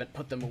did. I haven't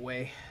put them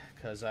away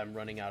because I'm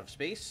running out of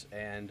space,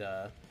 and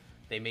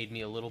they made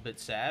me a little bit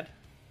sad.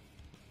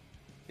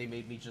 They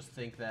made me just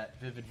think that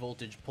Vivid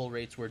Voltage pull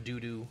rates were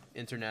doo-doo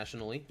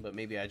internationally, but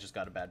maybe I just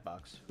got a bad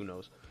box. Who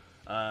knows?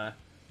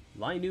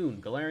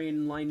 Linoon,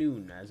 Galarian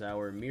Linoon as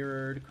our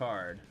mirrored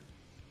card.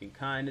 You can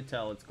kind of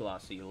tell it's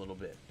glossy a little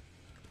bit.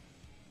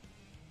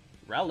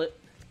 Rowlet,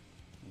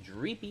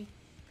 Dreepy,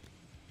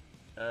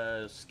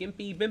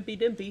 Skimpy Bimpy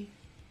Dimpy.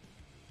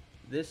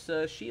 This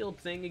shield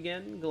thing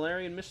again,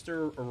 Galarian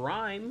Mr.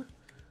 Rhyme.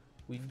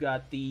 We've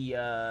got the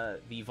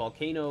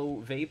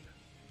Volcano Vape.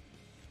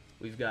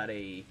 We've got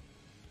a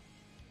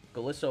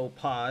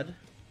Golisopod.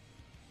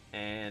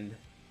 And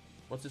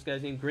what's this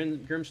guy's name?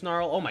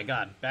 Grimmsnarl? Oh my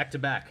god, back to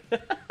back.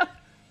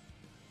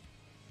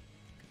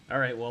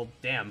 Alright, well,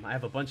 damn, I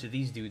have a bunch of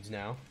these dudes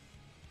now.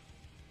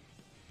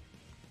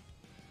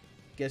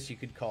 Guess you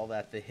could call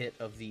that the hit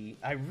of the...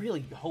 I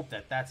really hope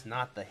that that's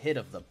not the hit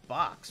of the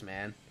box,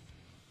 man.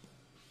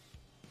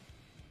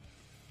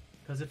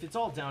 Because if it's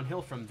all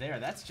downhill from there,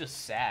 that's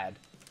just sad.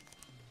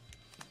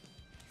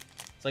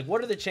 It's like,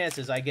 what are the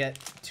chances I get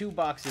two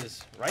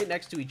boxes right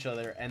next to each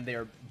other and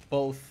they're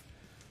both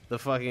the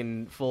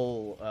fucking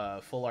full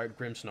art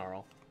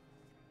Grimmsnarl?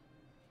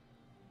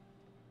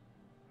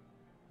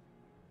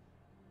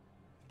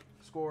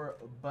 Score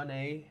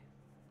Bunny.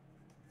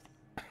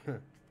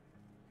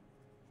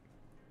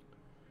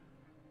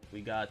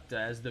 We got,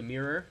 as the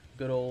mirror,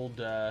 good old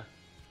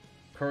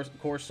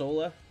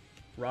Corsola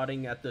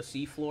rotting at the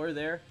seafloor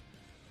there.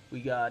 We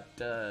got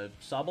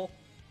Sobble.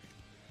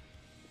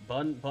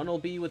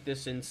 Bunnelby with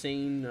this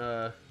insane...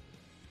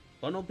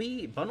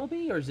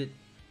 Bunnelby? Or is it...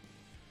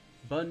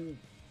 Hold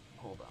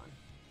on.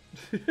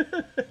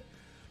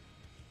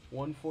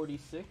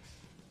 146?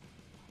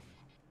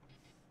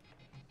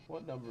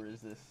 What number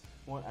is this?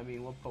 What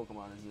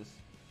Pokemon is this?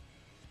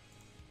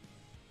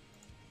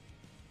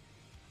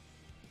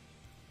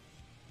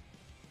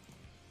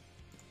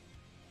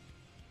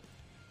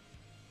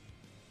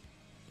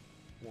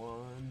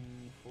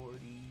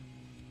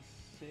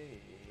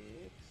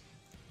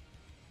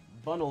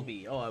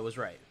 Bunnelby. Oh, I was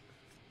right.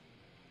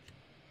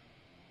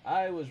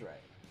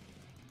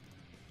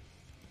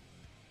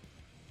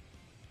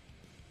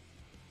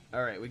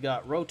 Alright, we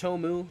got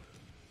Rotomu,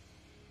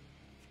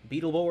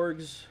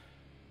 Beetleborgs,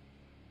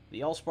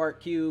 the Allspark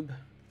Cube,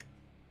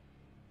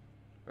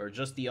 or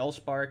just the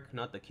Allspark,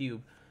 not the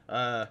Cube,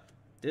 the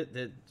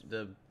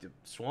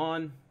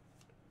Swan,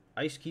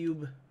 Ice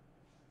Cube,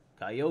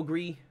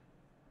 Kyogre,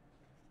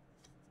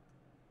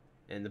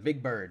 and the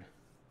Big Bird.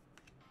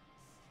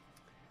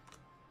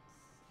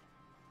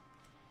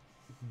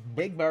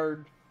 Big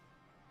Bird.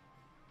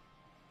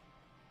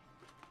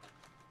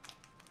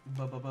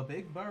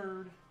 Big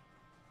Bird.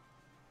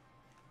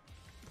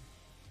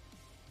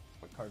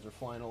 My cards are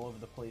flying all over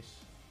the place.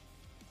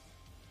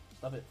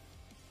 Stop it.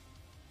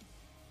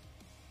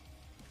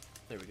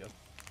 There we go.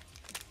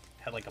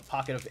 Had like a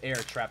pocket of air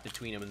trapped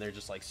between them and they're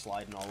just like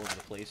sliding all over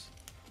the place.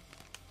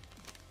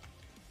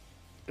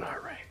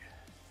 Alright.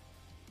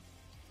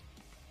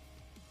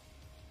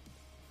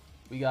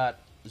 We got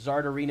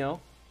Zardarino.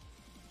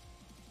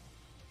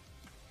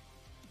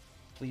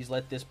 Please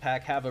let this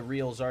pack have a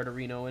real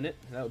Zardarino in it.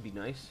 That would be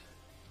nice.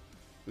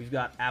 We've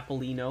got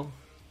Applino.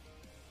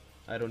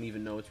 I don't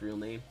even know its real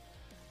name.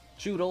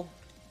 Choodle.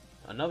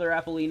 Another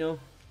Applino.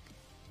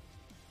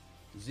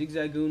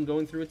 Zigzagoon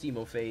going through its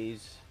emo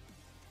phase.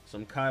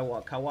 Some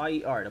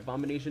kawaii art.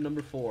 Abomination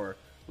number 4.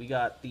 We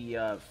got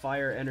the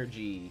Fire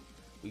Energy.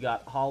 We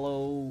got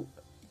Hollow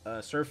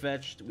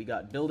Surfetched. We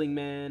got Building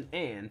Man.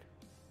 And...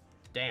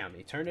 damn,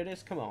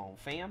 Eternatus. Come on,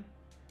 fam.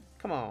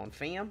 Come on,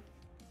 fam.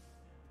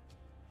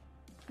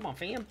 Come on,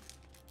 fam.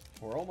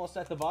 We're almost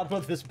at the bottom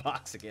of this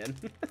box again.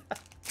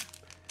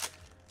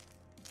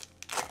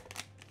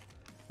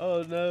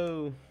 Oh,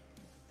 no.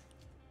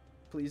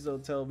 Please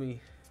don't tell me.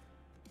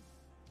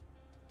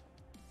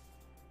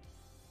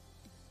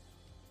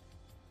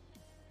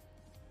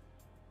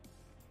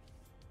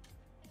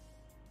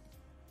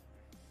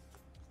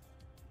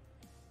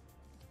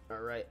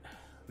 Alright.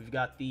 We've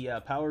got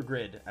the Power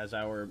Grid as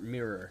our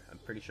mirror. I'm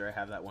pretty sure I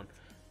have that one.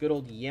 Good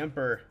old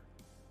Yamper.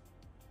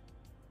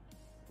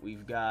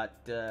 We've got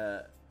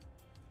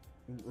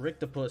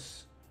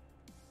Rictopus.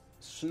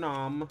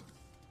 Snom.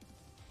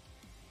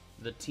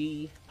 The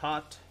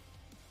Teapot.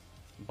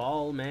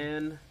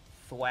 Ballman.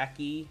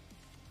 Thwacky.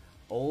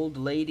 Old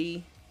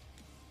Lady.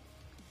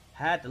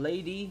 Hat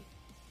Lady.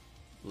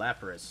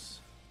 Lapras.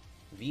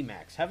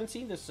 VMAX. Haven't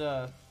seen this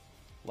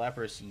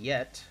Lapras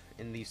yet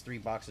in these 3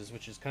 boxes,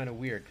 which is kind of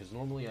weird, because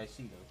normally I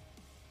see them.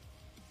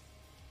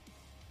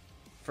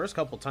 First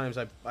couple times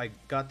I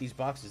got these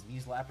boxes,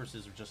 these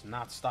Laprases are just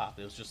not stopped.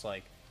 It was just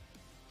like,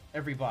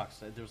 every box,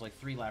 there was like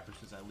 3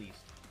 Laprases at least.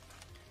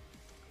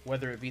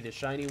 Whether it be the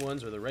shiny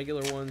ones or the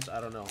regular ones,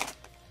 I don't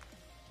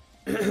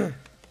know.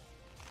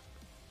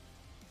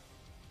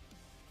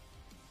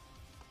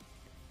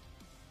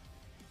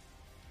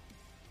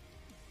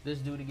 This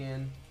dude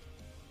again.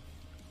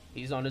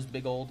 He's on his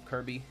big old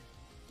Kirby.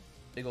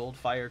 Big old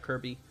fire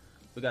Kirby.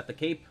 We got the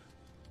cape.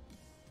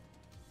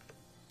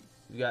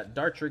 We got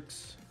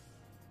Dartrix.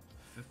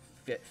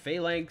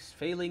 Phalanx.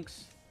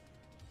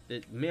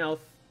 The Meowth.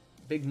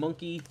 Big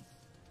Monkey.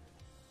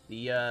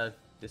 The,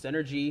 this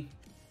energy.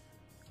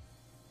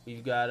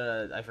 We've got,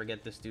 I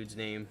forget this dude's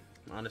name,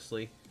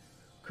 honestly.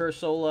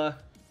 Cursola.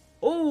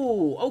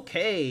 Oh,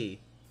 okay.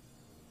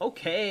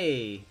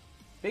 Okay.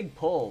 Big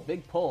pull.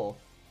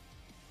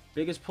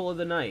 Biggest pull of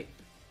the night.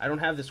 I don't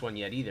have this one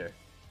yet either.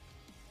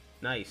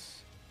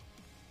 Nice.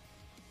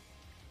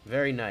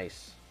 Very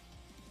nice.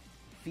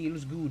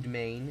 Feels good,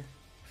 man.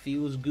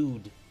 Feels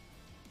good.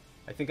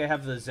 I think I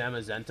have the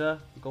Zamazenta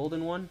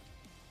golden one.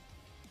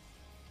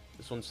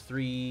 This one's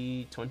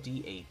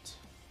 328.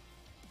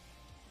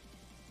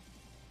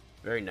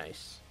 Very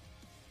nice.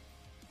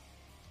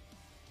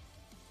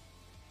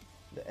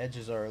 The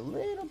edges are a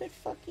little bit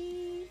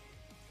fucky.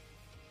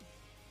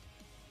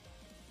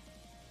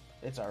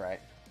 It's alright.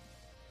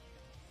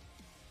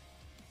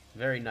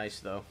 Very nice,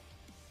 though.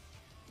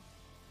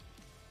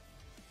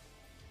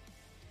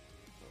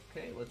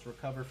 Okay, let's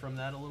recover from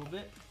that a little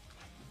bit.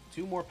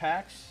 2 more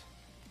packs.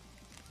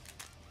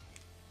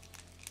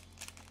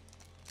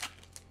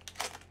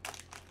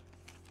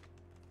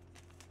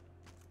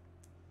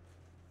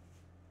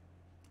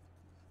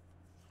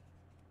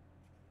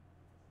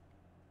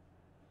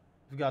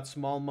 We've got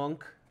Small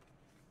Monk.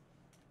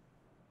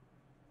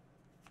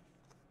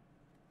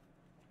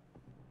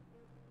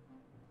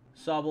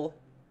 Sobble.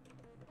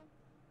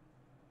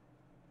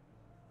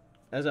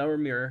 As our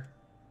mirror.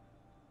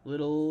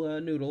 Little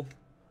Noodle.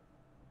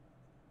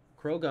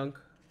 Krogunk.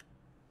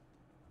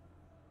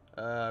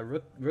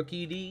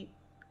 Rookie D.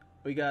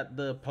 We got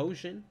the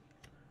Potion.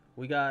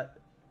 We got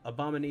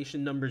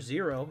Abomination number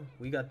 0.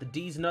 We got the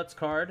D's Nuts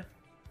card.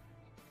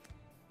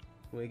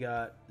 We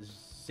got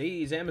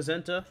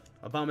Zamazenta,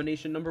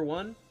 Abomination number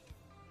 1.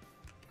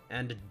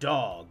 And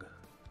Dog.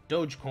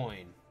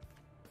 Dogecoin.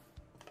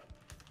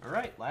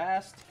 Alright,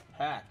 last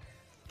pack.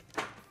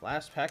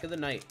 Last pack of the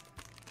night.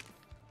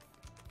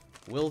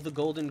 Will the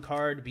golden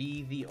card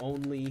be the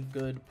only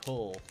good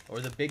pull?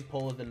 Or the big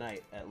pull of the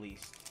night, at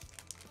least.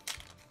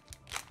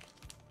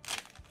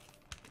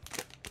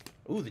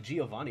 Ooh, the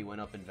Giovanni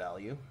went up in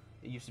value.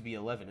 It used to be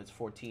 11, it's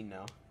 14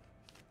 now.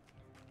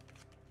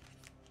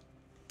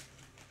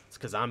 It's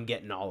because I'm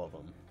getting all of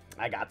them.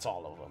 I got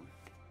all of them.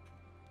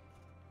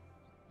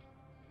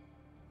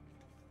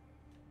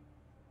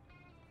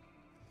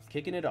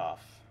 Kicking it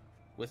off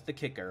with the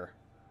kicker.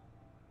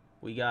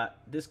 We got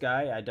this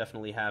guy, I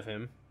definitely have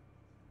him.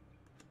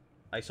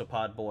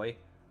 Isopod Boy.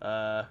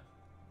 Ponyta.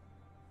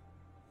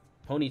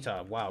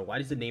 Wow, why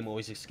does the name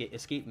always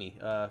escape me?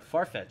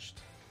 Farfetch'd.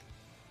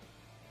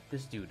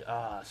 This dude.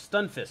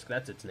 Stunfisk,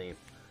 that's its name.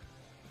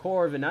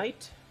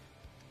 Corviknight.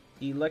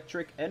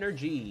 Electric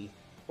Energy.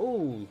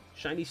 Oh,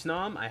 Shiny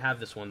Snom. I have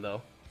this one,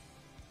 though.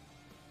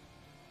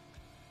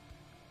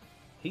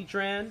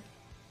 Heatran.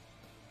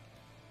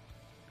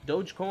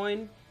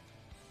 Dogecoin.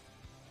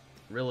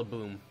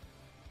 Rillaboom.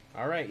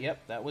 Alright, yep,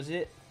 that was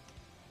it.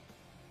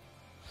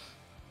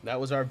 That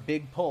was our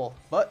big pull.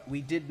 But we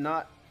did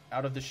not,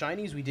 out of the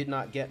shinies, we did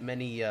not get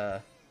many,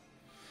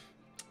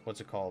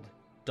 what's it called?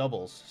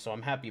 Doubles. So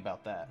I'm happy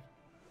about that.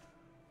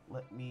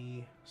 Let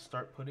me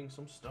start putting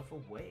some stuff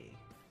away.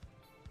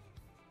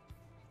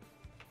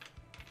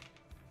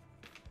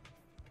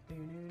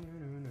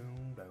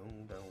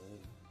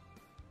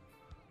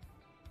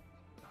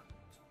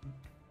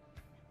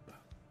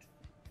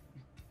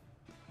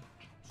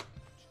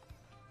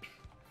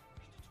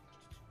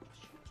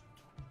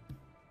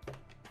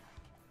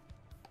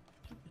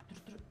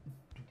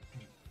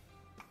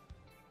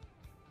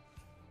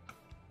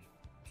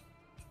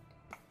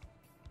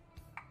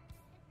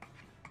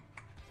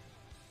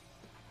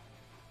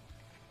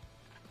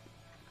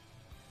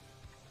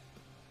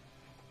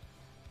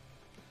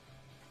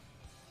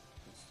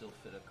 Still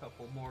fit a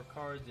couple more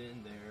cards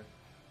in there.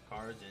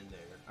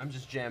 I'm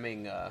just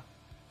jamming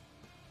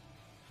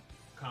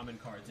common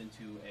cards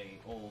into a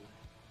old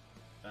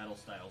Battle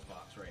Styles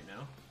box right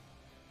now.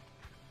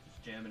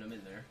 Just jamming them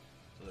in there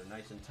so they're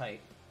nice and tight.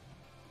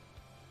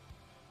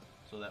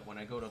 so that when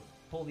I go to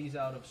pull these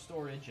out of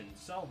storage and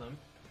sell them,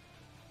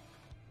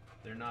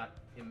 they're not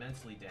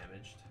immensely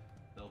damaged.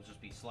 They'll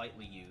just be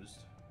slightly used.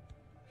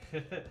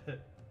 And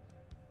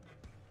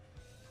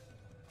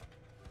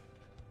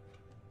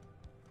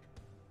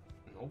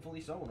hopefully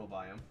someone will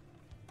buy them.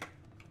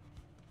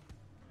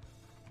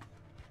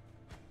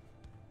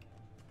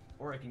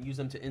 Or I can use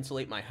them to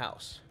insulate my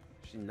house.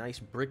 Actually, nice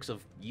bricks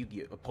of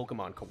Yu-Gi-Oh!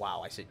 Pokemon.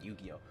 Wow, I said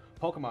Yu-Gi-Oh!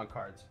 Pokemon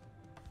cards.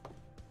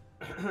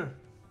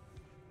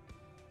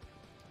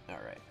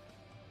 Alright.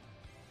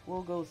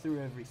 We'll go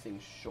through everything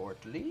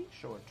shortly.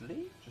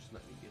 Just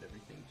let me get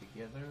everything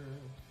together.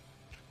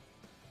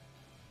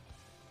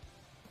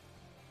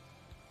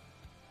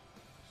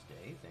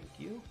 Stay, thank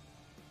you.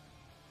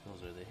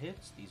 Those are the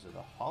hits. These are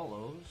the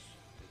hollows.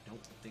 I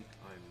don't think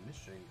I'm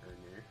missing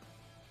any.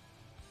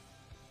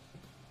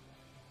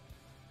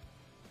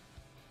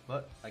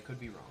 But I could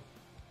be wrong.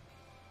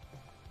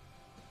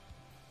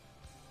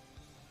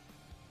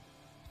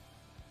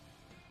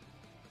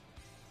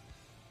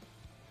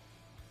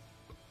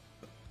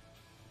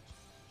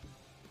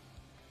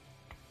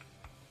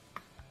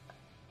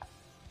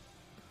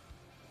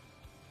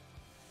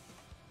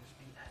 Just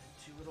be added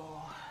to it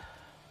all.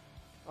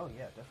 Oh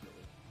yeah,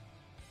 definitely.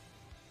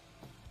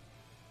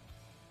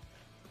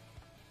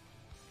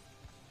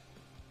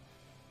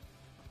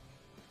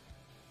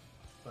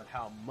 But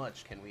how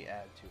much can we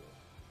add to it?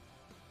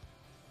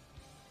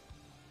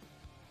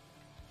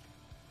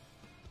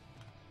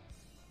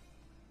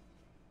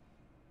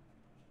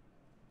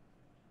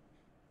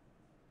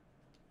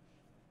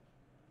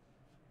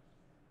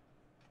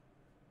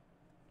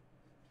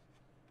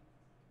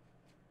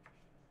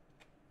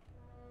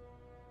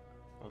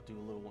 I'll do a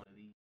little one of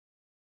these.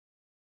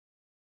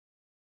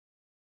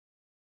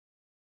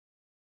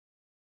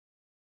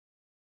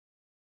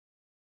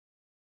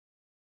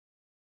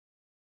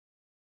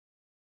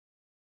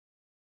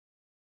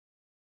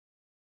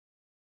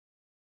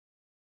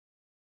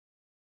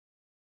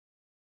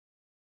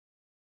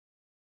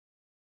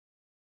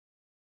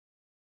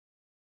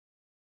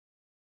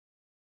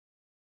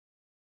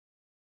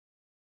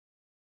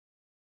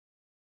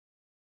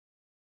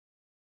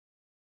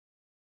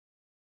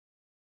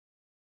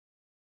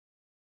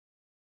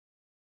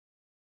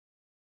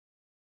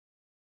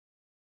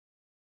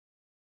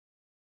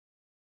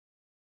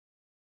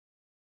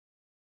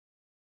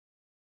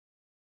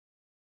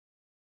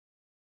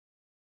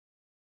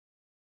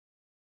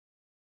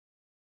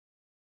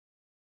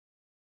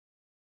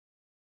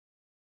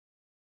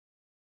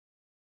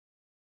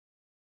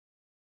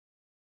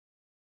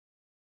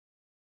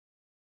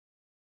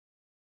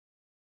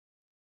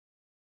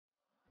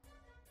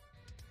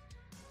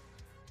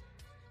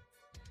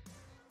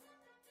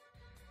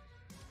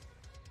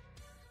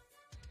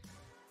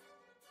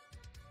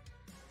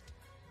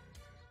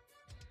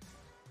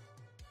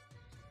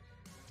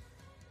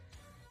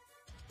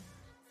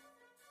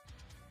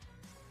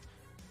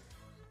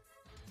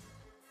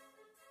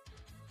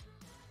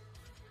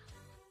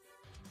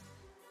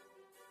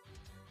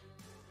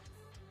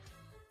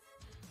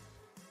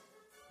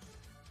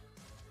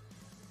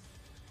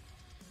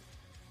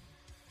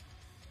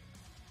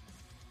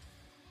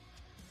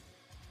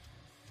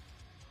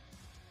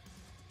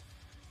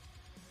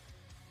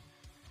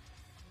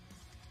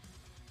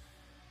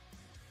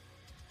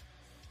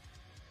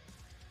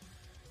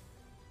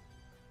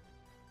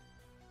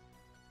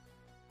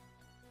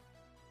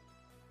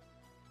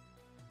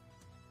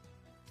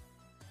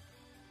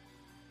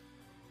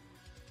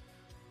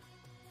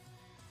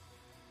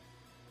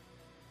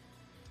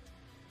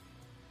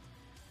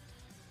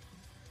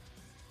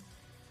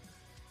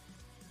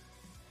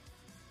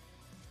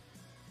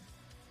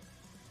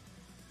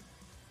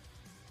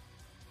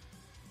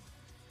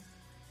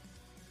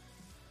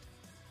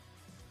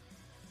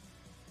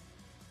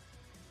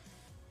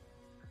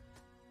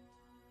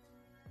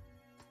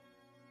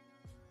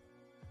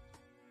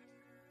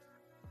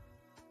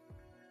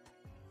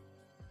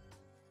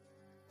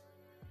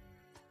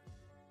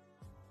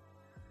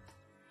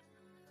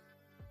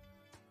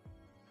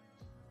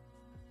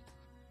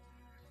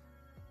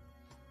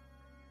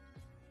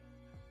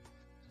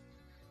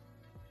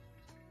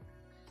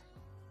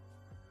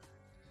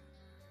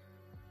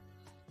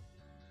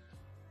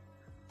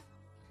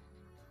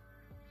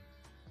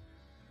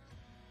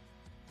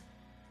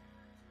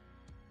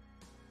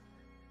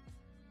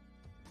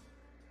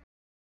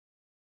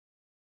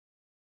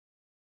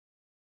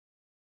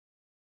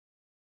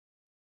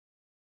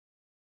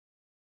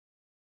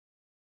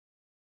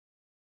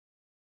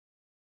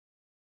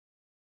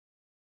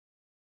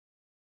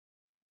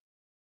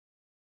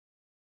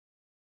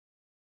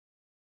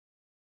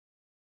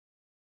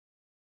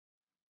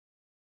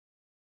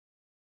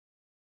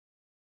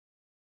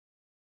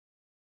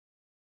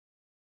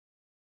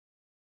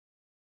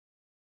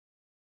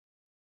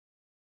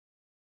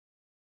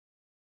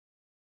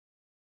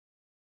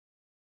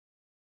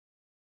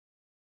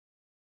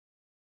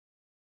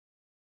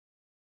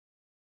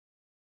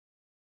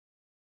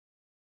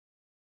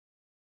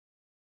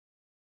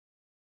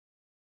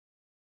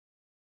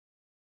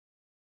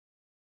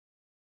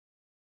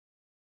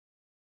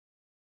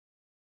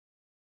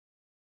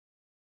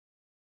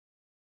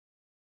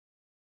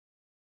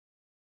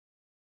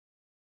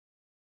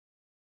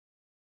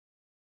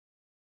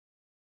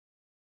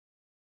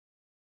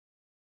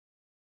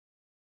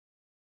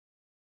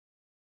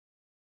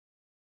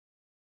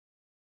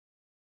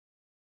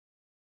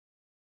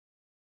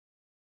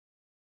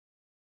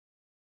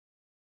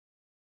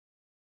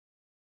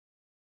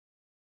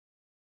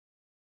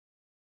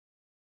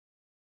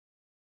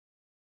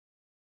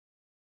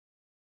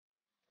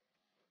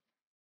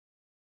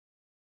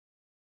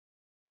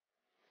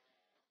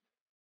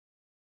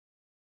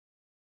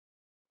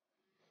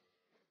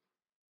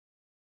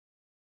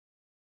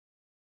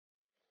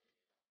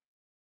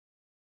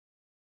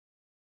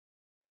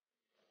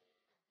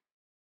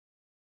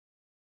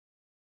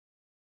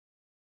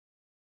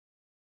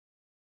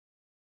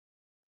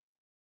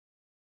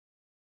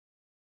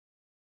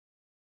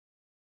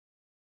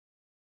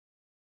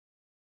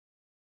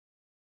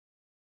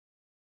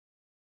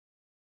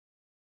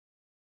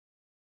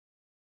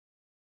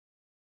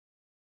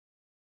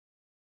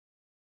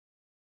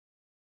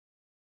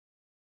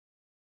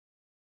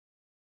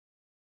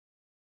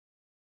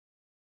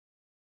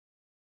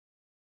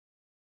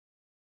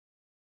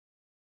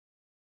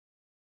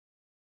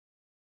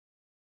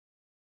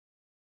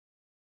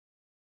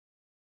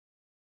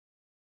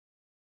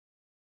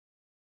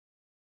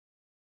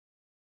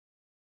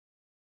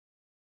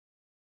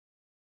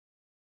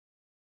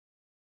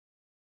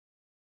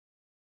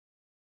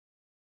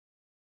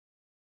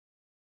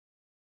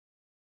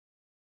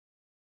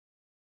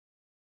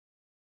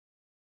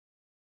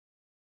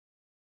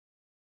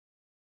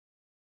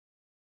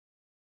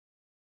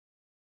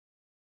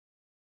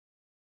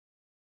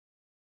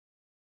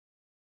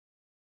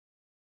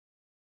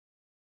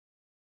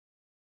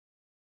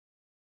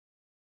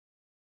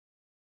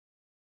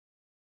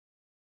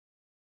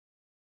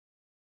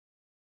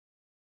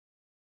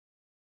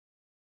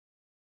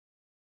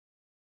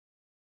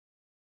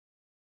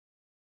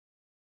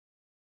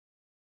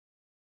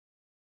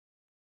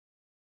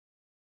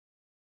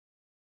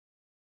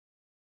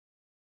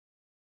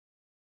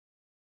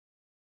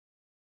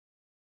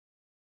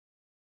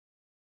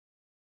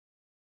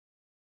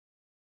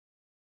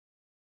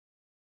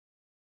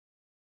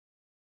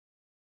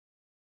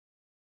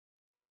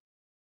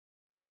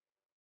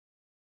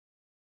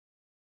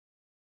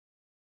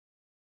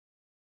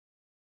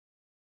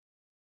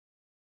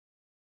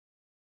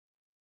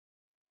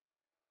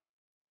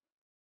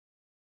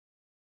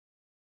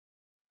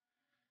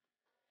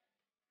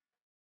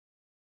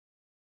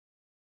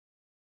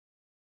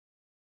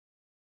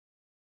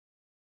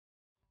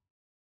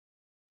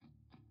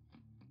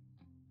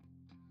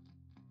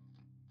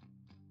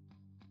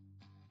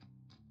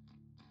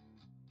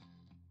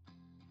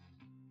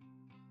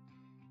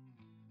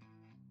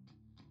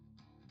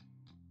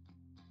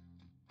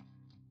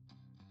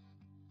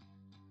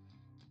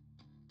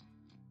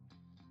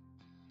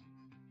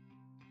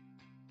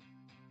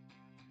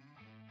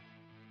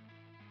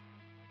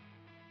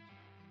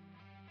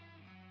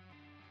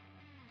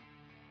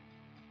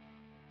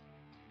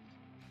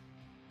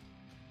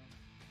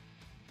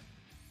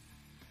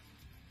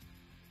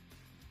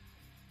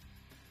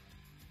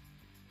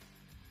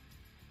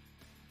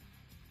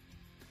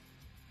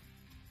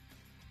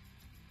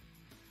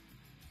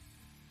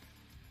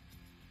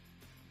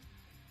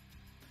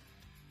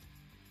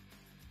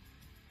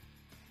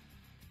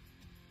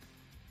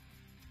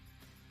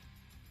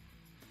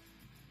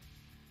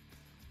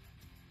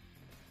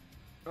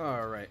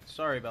 Alright,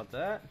 sorry about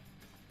that.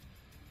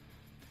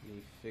 Let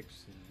me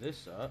fix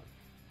this up.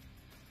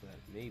 That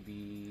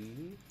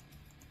maybe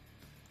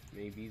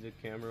the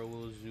camera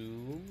will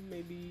zoom,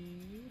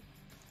 maybe.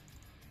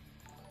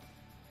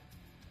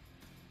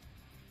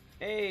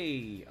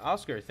 Hey,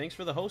 Oscar, thanks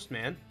for the host,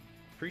 man.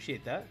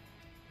 Appreciate that.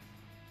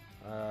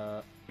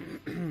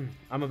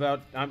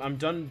 I'm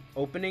done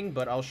opening,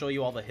 but I'll show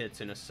you all the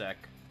hits in a sec.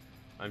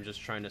 I'm just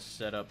trying to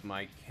set up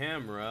my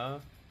camera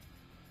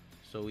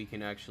so we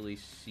can actually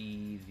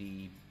see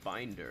the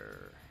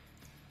binder.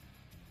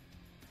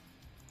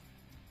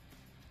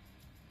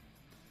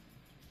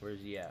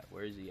 Where's he at?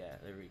 Where's he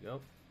at? There we go.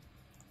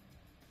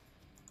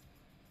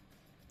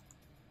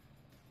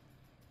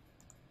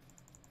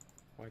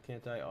 Why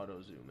can't I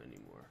auto zoom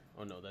anymore?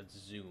 Oh no, that's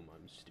zoom.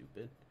 I'm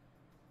stupid.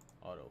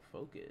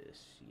 Autofocus.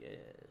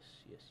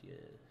 Yes, yes, yes.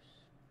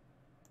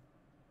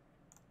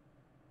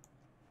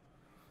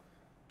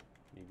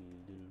 Maybe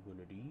a little one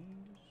of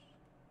these.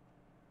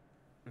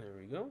 There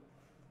we go.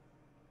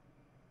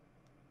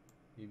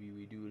 Maybe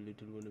we do a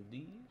little one of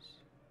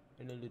these.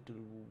 And a little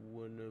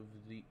one of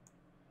the...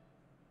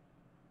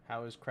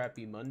 How is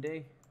crappy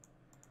Monday?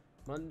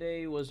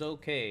 Monday was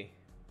okay.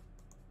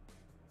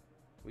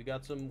 We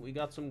got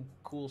some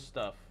cool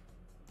stuff.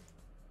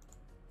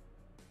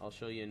 I'll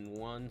show you in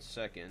 1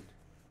 second.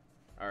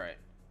 Alright.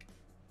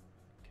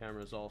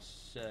 Camera's all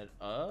set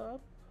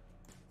up.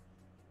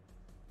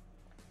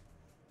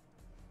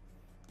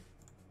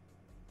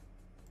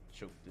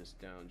 Choke this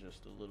down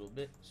just a little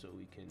bit so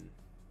we can...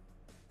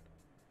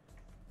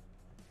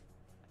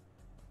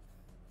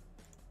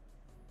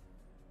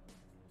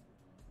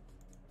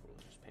 We'll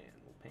just pan.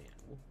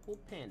 We'll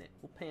pan it.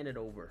 We'll pan it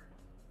over.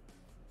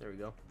 There we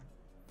go.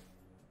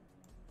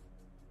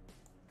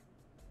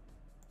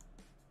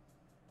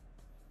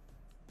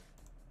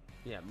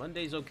 Yeah,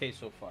 Monday's okay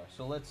so far.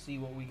 So let's see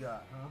what we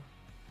got,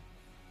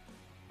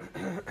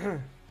 huh?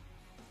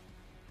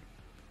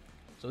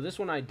 So this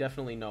one I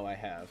definitely know I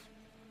have.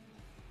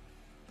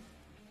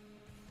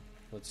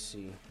 Let's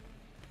see.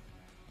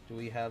 Do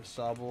we have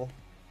Sobble?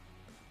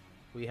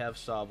 We have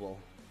Sobble.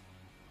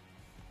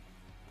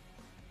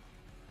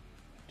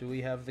 Do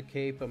we have the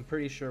cape? I'm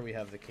pretty sure we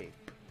have the cape.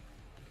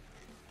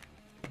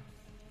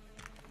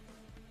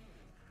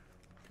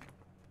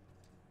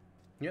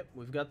 Yep,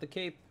 we've got the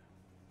cape.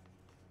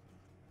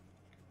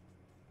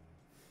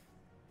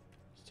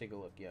 Let's take a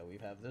look. Yeah, we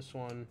have this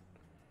one.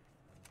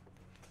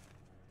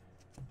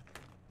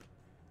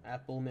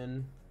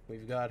 Appleman,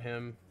 we've got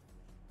him.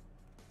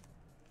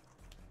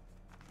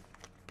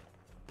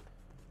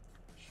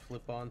 Just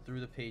flip on through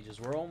the pages.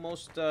 We're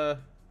almost,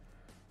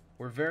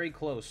 we're very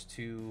close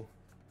to...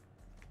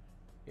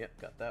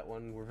 Yep, got that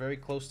one. We're very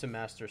close to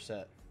master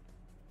set.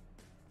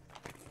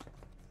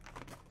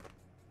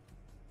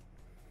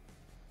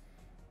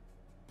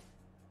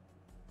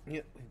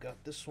 Yep, we've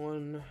got this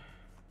one.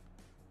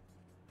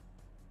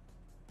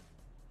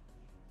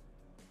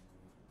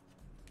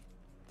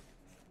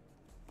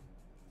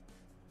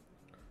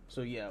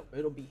 So yeah,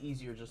 it'll be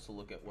easier just to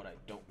look at what I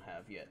don't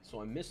have yet.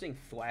 So I'm missing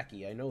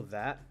Thwacky, I know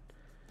that.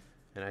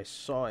 And I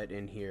saw it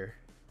in here.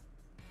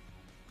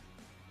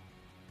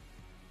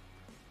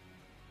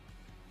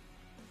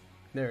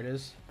 There it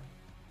is.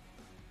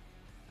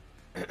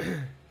 So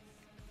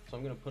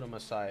I'm gonna put them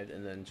aside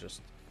and then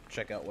just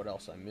check out what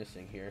else I'm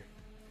missing here.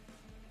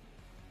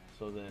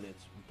 So then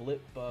it's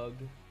Blipbug,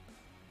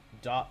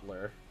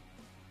 Dottler.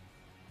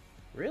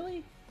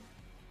 Really?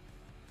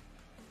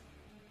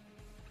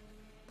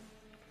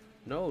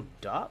 No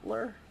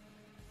Dottler?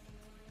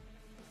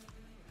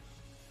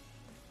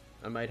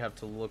 I might have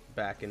to look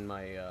back in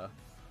my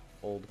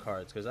old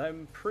cards because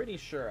I'm pretty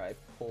sure I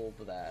pulled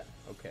that.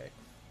 Okay.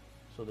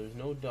 So there's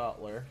no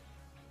Dottler.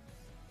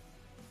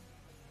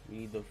 We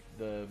need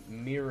the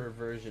mirror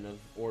version of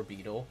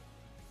Orbeetle,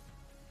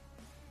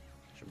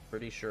 which I'm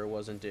pretty sure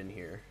wasn't in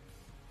here.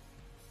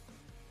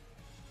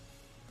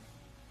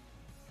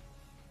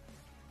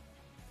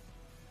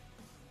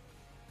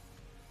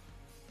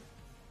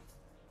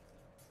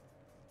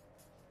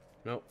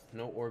 Nope,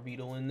 no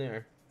Orbeetle in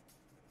there.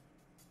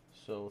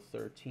 So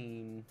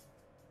 13,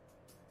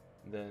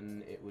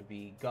 then it would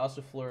be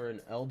Gossifleur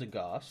and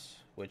Eldegoss,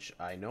 which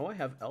I know I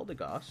have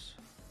Eldegoss.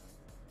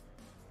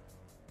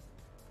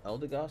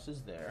 Eldegoss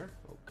is there,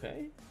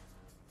 okay.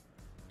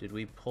 Did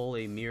we pull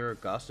a mirror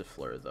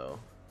Gossifleur though?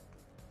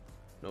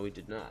 No, we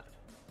did not.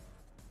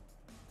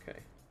 Okay.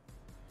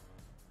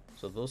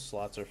 So those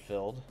slots are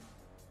filled.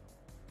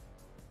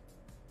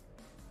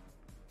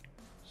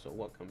 So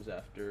what comes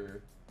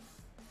after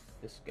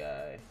this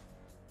guy?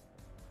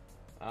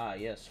 Ah,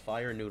 yes,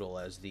 Fire Noodle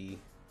as the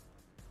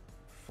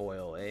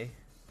foil, eh?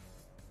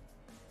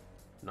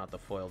 Not the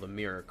foil, the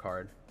mirror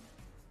card.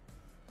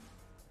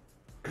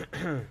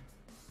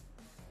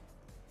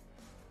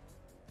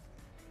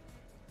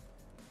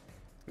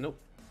 Nope.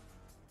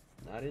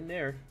 Not in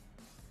there.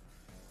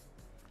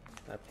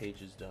 That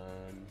page is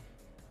done.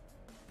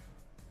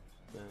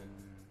 Then...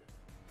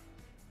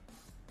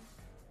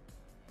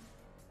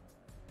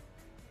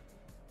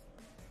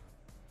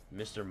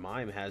 Mr.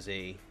 Mime has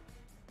a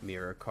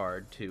mirror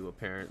card too,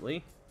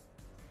 apparently.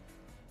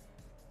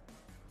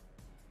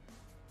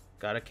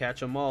 Gotta catch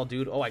them all,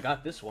 dude. Oh, I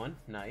got this one.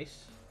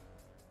 Nice.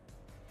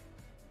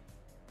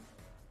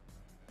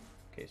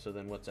 Okay, so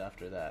then what's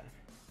after that?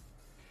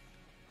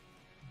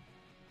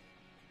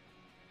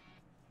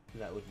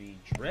 That would be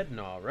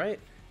Dreadnought, right?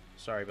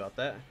 Sorry about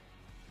that.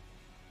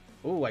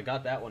 Ooh, I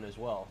got that one as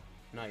well.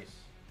 Nice.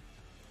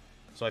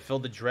 So I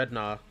filled the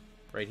Dreadnought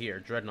right here,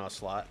 Dreadnought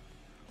slot.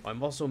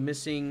 I'm also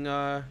missing,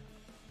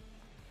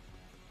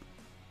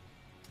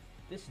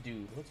 this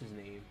dude. What's his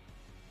name?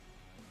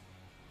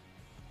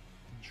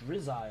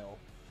 Drizzile.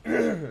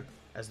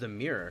 As the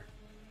mirror.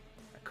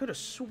 I could have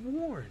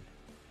sworn.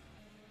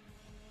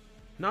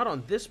 Not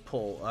on this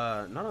pull,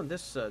 not on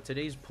this,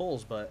 today's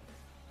pulls, but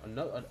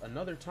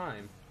another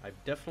time. I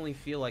definitely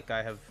feel like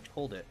I have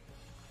pulled it.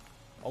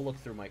 I'll look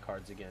through my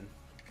cards again.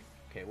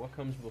 Okay, what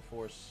comes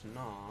before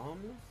Snom?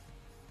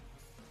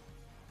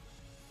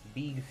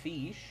 Big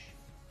Fish.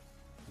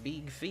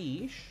 Big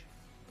Fish.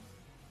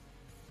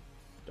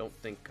 Don't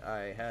think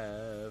I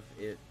have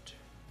it.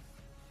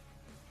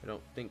 I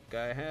don't think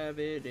I have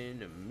it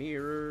in a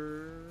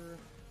mirror.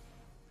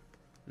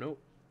 Nope.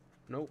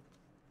 Nope.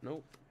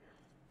 Nope.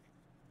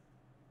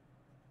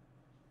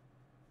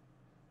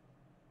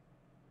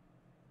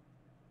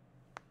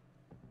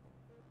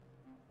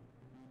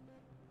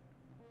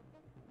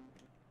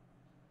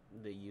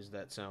 They use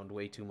that sound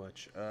way too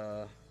much.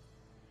 Alright,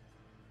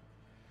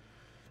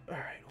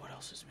 what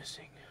else is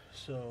missing?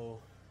 So,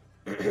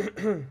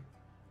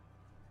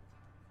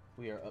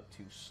 we are up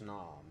to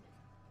Snom.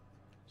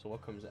 So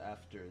what comes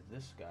after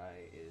this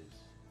guy is...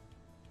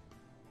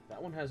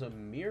 That one has a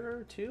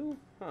mirror too?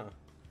 Huh.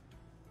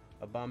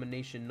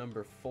 Abomination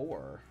number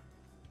 4.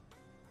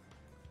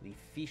 The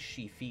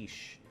Fishy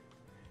Fish.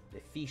 The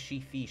Fishy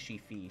Fish.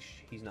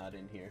 He's not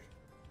in here.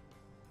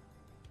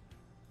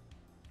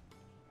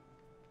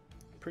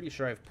 Pretty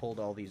sure I've pulled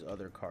all these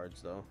other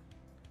cards though.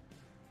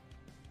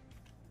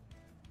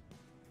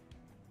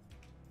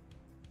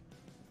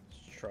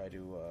 Let's try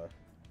to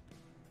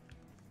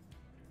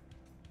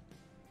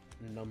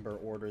number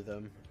order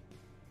them.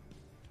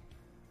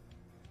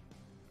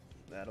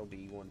 That'll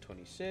be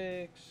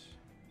 126,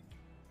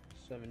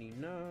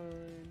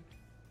 79.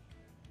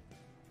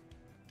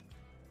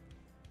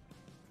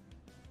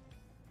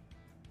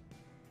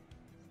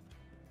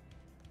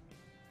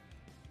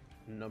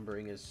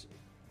 Numbering is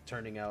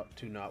turning out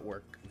to not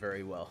work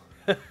very well.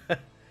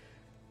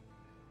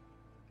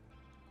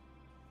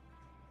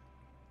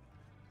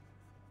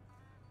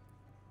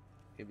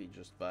 Maybe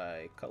just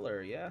by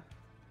color, yeah.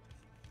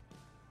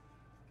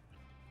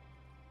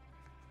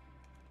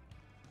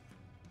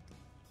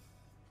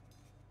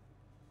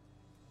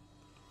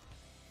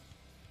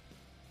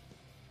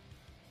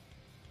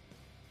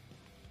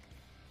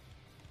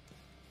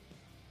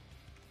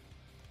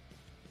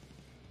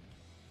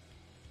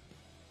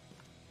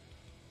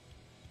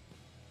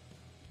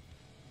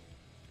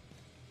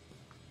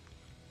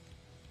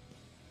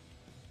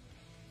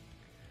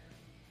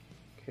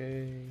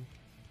 Okay.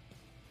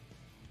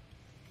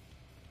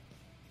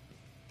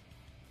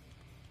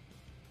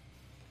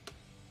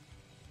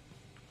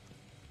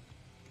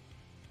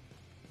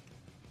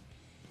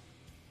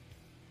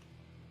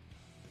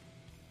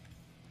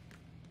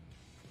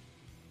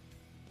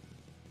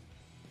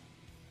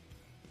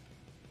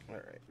 All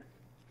right.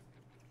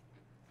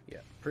 Yeah,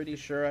 pretty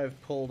sure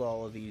I've pulled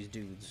all of these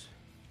dudes.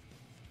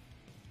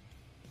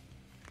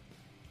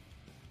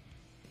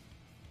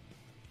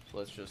 So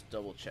let's just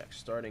double check.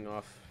 Starting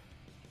off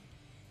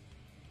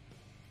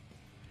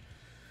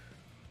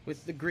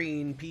with the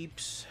green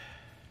peeps.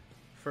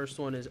 First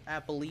one is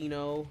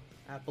Apollino,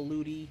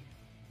 Apolluti.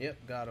 Yep,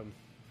 got him.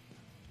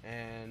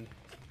 And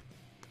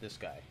this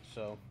guy.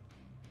 So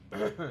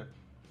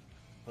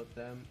put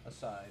them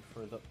aside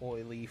for the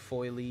oily,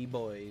 foily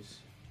boys.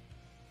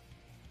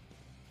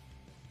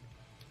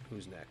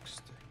 Who's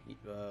next?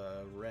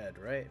 Red,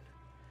 right?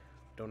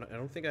 I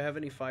don't think I have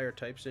any fire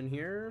types in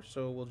here,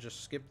 so we'll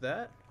just skip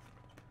that.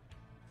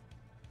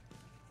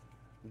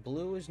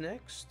 Blue is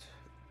next.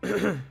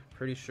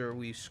 Pretty sure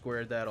we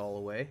squared that all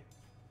away.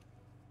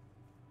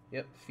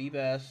 Yep,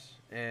 Feebas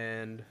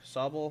and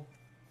Sobble.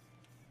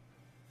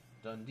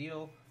 Done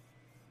deal.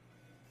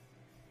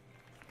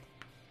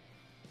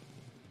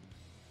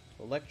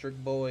 Electric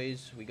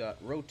boys, we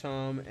got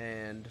Rotom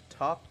and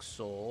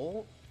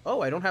Toxel.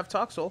 Oh, I don't have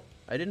Toxel.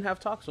 I didn't have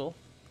Toxel.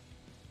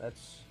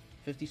 That's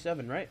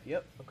 57, right?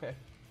 Yep, okay.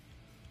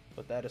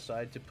 Put that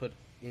aside to put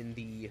in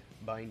the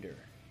binder.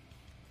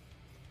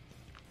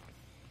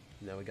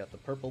 Now we got the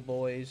purple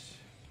boys.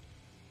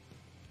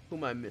 Who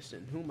am I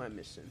missing? Who am I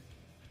missing?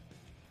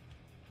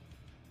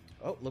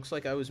 Oh, looks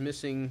like I was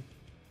missing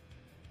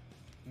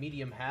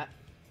medium hat.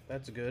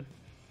 That's good.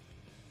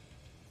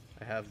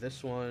 I have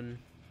this one.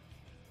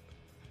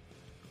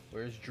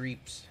 Where's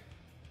Dreeps?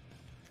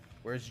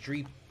 Where's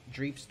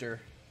Dreepster?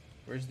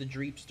 Where's the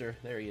Dreepster?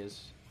 There he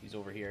is. He's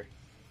over here.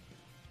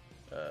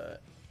 There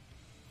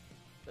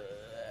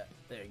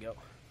you go.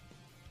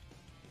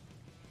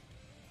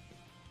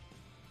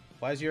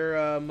 Why's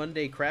your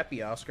Monday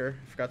crappy, Oscar?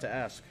 I forgot to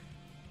ask.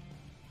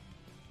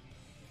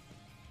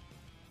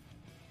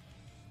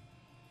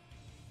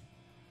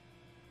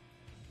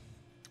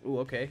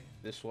 okay.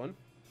 This one.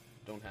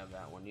 Don't have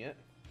that one yet.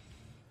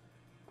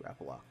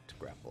 Grapple locked,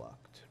 grapple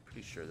locked.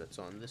 Pretty sure that's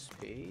on this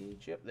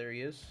page. Yep, there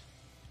he is.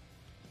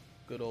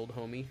 Good old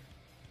homie.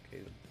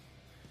 Okay.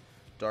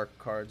 Dark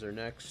cards are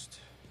next.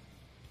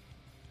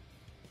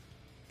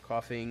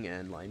 Coughing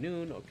and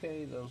Linoon.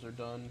 Okay, those are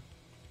done.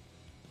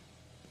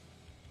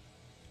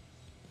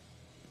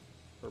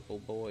 Purple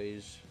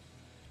boys.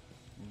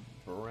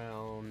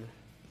 Brown.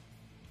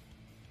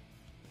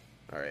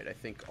 Alright, I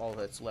think all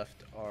that's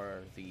left are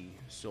the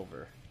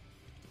silver.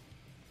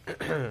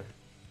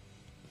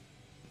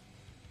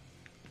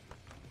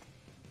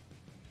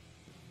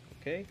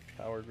 Okay,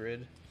 power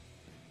grid.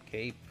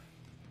 Cape.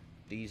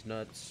 These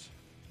nuts.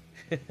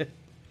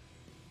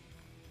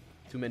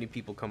 Too many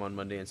people come on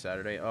Monday and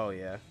Saturday. Oh,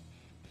 yeah.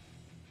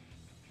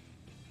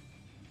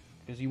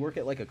 Because you work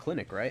at like a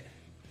clinic, right?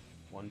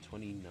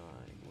 129.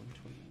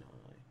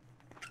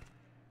 129.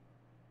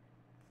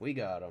 We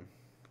got him.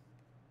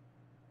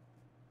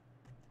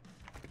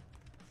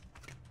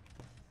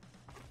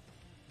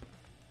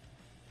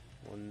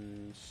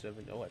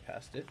 Oh, I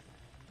passed it.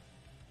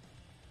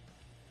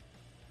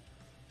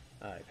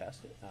 I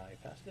passed it.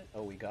 I passed it.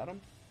 Oh, we got him.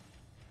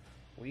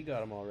 We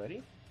got him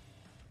already.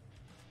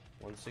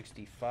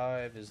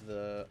 165 is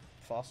the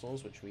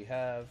fossils, which we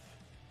have.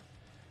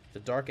 The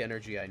dark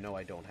energy, I know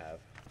I don't have.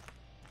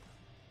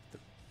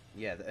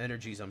 Yeah, the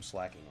energies I'm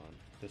slacking on.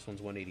 This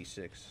one's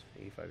 186.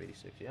 85,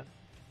 86, yeah.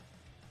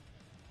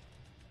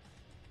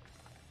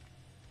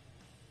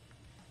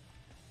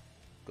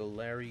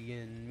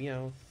 Galarian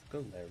Meowth,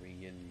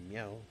 Galarian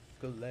Meowth,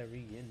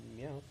 Galarian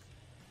Meowth.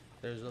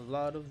 There's a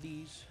lot of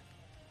these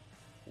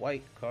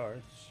white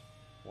cards.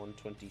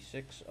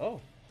 126.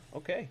 Oh,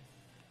 okay.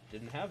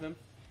 Didn't have him.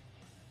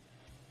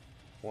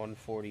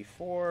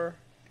 144.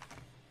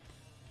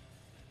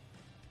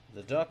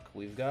 The duck,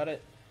 we've got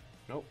it.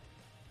 Nope.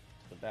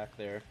 The back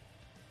there.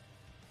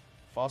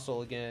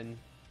 Fossil again.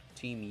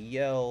 Team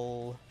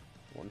Yell.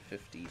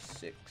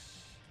 156.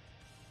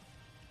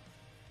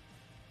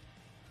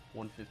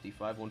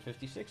 155,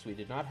 156. We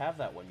did not have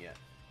that one yet.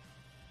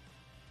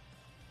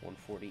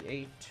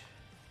 148.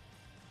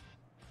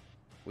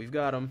 We've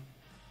got him.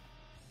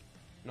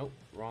 Nope,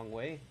 wrong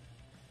way.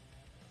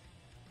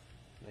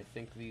 I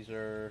think these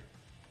are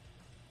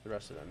the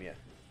rest of them, yeah.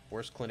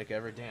 Worst clinic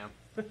ever, damn.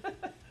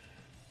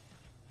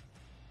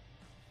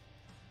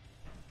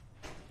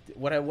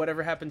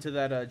 Whatever happened to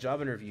that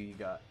job interview you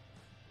got?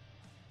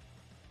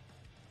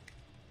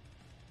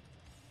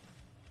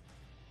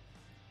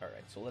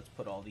 Alright, so let's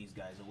put all these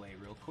guys away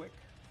real quick.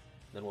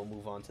 Then we'll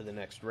move on to the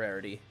next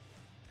rarity.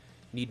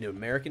 Need an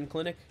American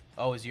clinic?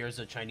 Oh, is yours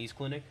a Chinese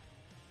clinic?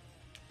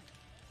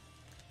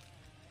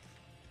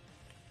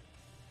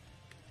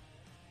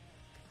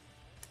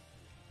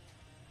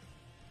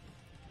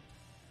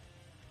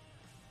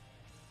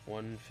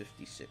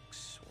 $156,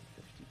 $152.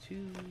 Here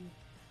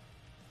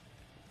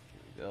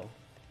we go.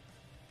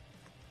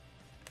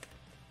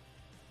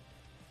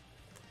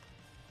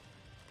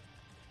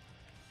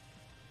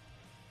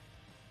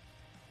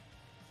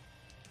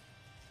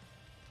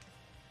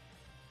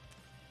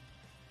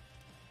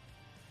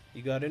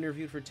 You got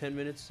interviewed for 10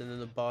 minutes and then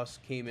the boss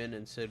came in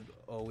and said,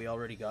 "Oh, we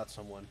already got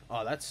someone."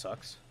 Oh, that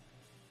sucks.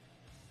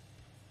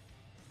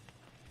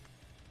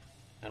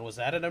 And was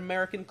that an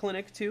American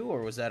clinic too,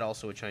 or was that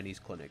also a Chinese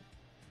clinic?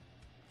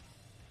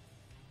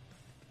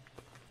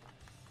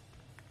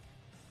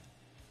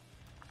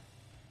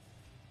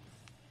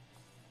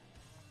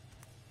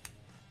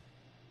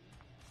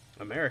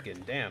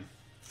 American, damn.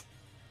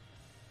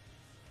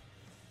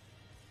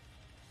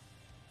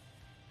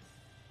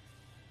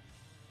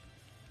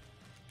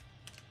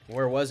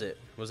 Where was it?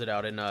 Was it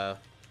out in,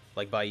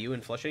 like by you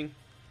in Flushing?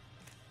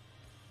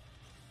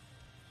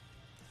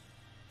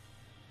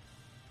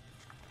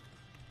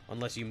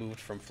 Unless you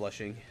moved from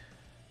Flushing.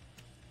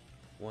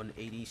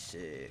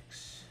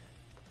 186.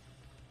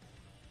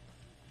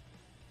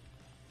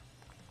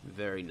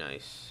 Very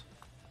nice.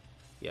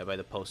 Yeah, by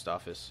the post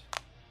office.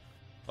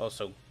 Oh,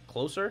 so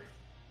closer?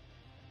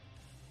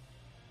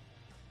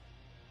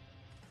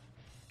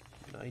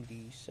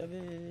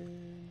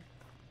 97.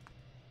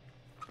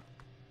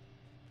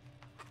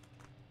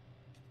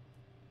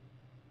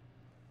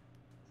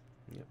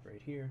 Yep,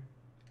 right here.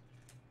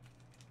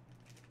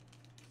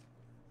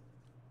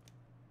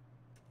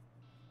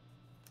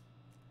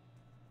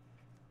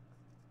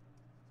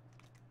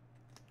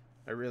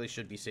 I really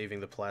should be saving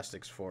the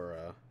plastics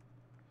for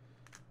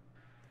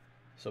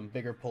some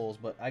bigger pulls,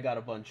 but I got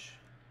a bunch,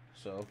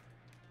 so.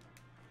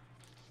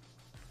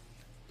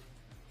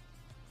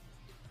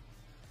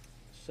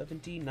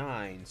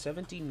 79,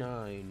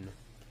 79.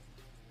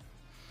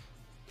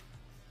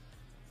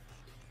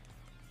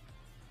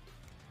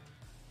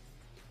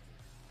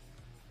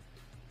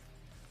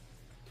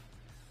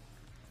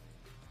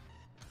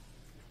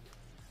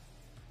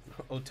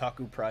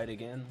 Otaku Pride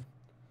again.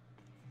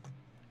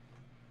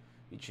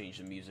 Let me change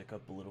the music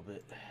up a little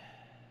bit.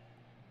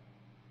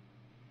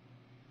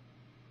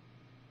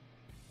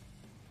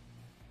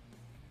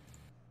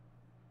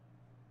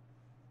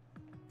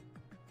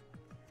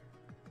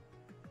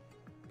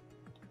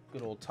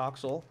 Good old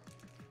Toxel.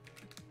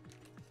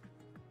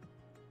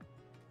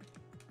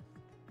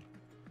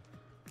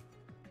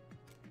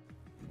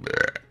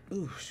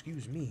 Ooh,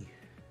 excuse me.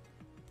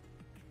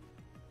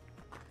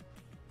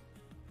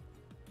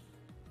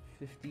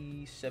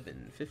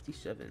 57.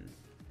 57.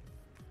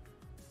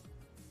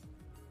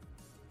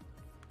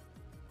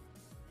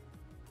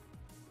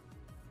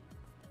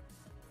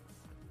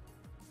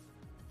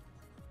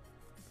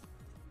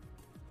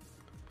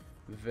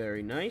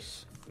 Very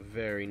nice.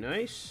 Very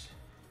nice.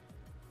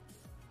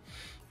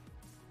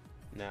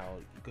 Now,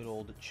 good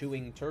old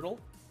Chewing Turtle.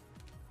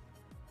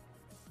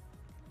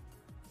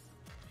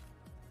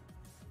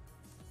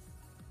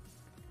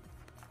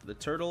 The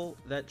turtle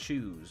that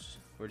chews.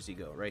 Where does he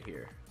go? Right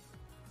here.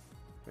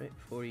 Right,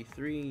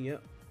 43,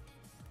 yep.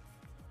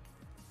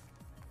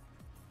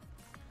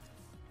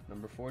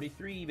 Number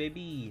 43,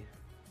 baby.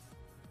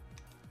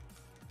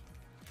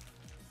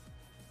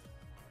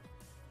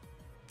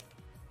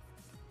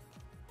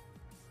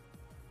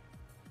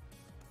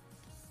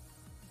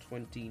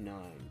 $29.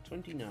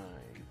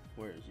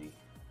 Where is he?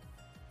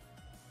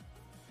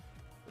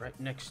 Right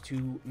next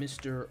to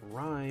Mr.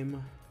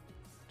 Rhyme.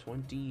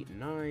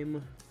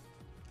 29.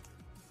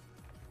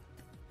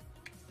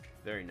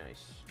 Very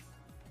nice.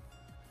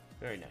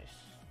 Very nice.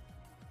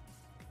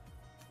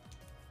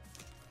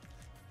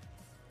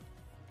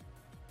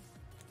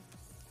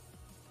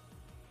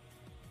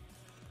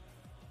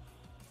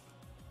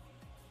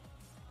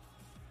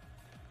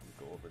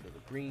 Go over to the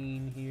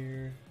green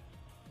here.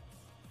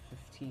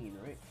 15,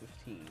 right?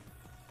 15.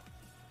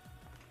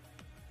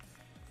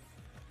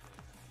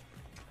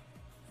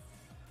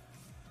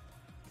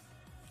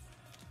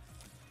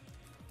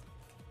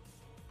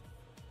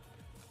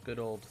 Good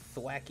old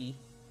Thwacky.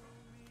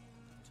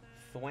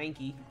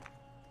 Thwanky.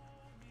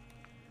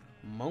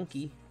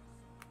 Monkey.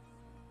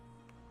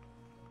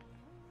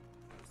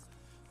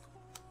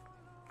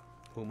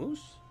 Hummus?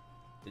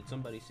 Did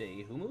somebody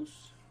say hummus?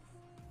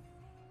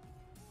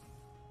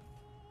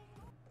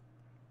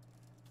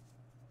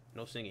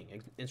 No singing.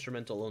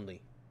 Instrumental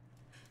only.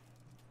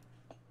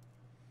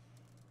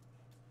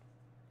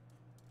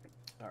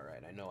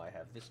 Alright, I know I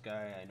have this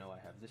guy. I know I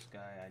have this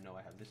guy. I know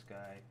I have this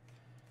guy.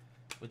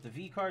 With the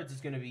V cards,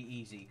 it's going to be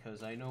easy,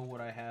 because I know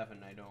what I have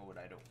and I know what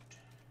I don't.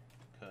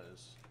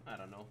 Because, I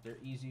don't know, they're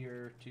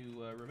easier to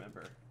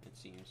remember, it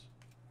seems.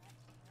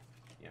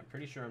 Yeah, I'm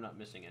pretty sure I'm not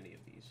missing any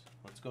of these.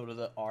 Let's go to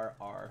the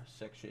RR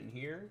section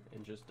here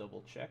and just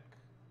double check.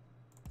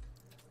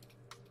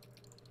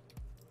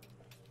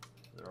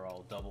 They're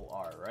all double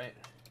R, right?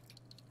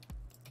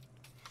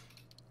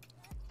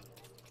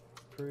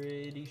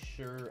 Pretty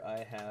sure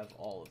I have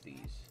all of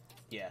these.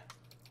 Yeah,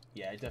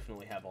 I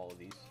definitely have all of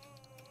these.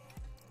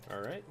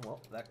 Alright,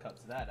 well, that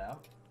cuts that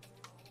out.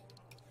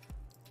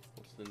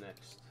 What's the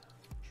next?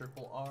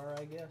 Triple R,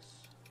 I guess?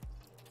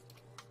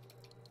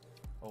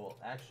 Oh, well,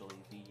 actually,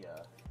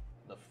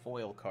 the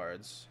foil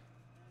cards.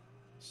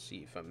 Let's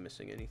see if I'm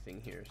missing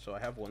anything here. So I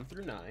have 1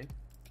 through 9.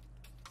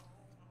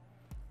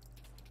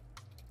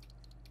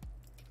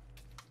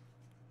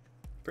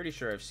 Pretty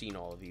sure I've seen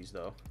all of these,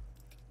 though.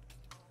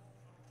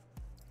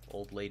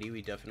 Old Lady,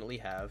 we definitely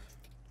have.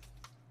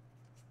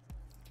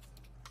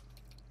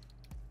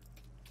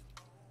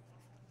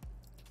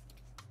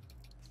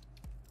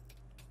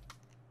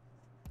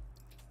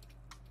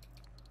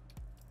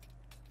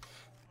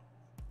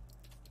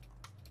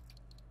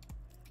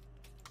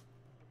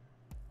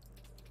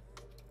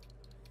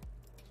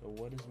 So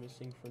what is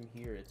missing from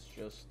here? It's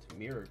just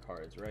mirror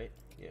cards, right?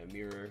 Yeah,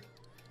 mirror,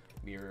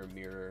 mirror,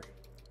 mirror,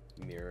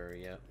 mirror,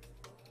 yeah.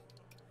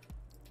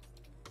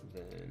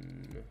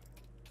 Then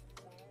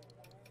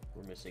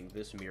we're missing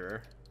this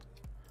mirror.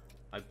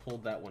 I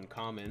pulled that one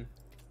common,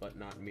 but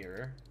not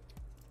mirror.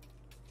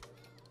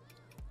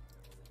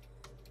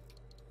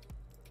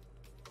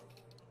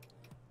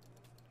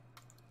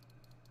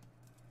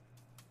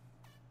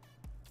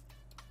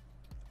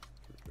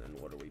 Then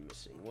what are we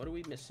missing? What are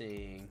we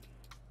missing?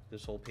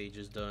 This whole page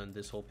is done.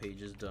 This whole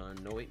page is done.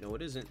 No, wait, no,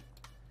 it isn't.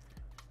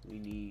 We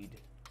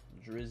need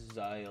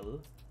Drizzile.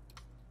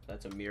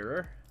 That's a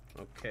mirror.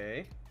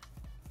 Okay.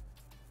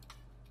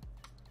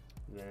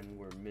 Then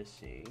we're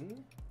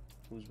missing...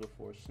 Who's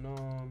before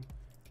Snom?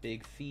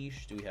 Big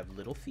Fish. Do we have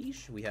Little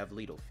Fish? We have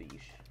Little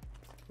Fish.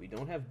 We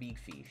don't have Big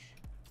Fish.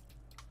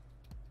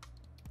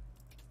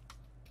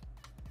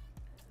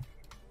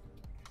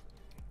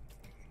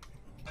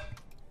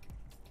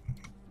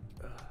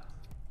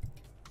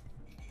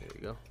 There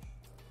you go.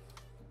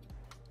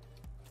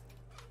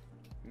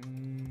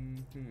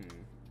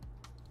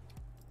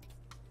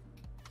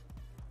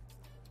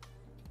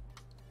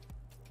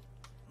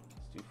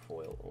 Let's do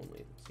foil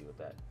only. Let's see what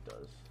that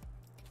does.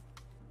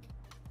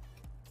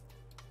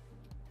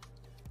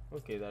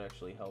 Okay, that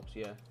actually helps,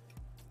 yeah.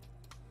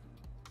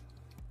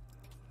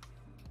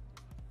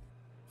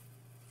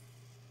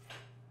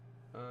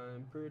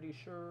 I'm pretty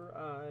sure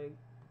I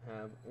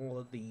have all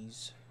of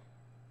these.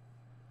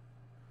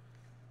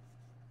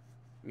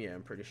 Yeah,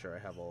 I'm pretty sure I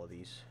have all of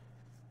these.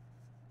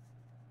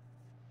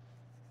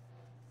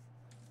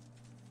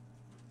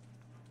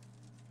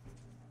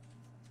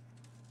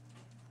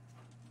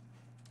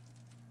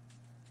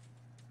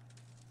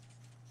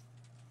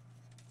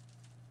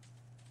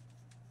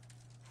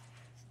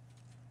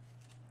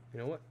 You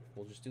know what?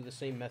 We'll just do the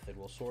same method.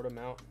 We'll sort them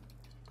out.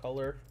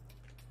 Color.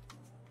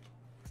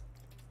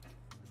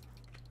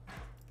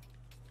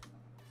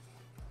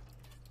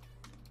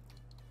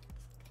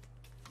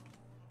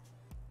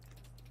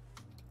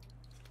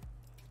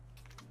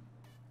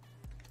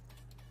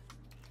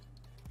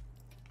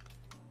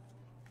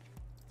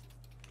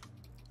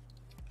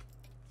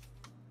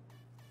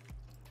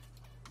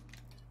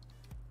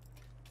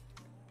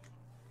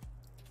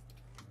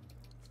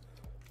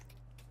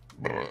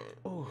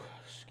 Oh,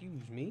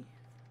 excuse me.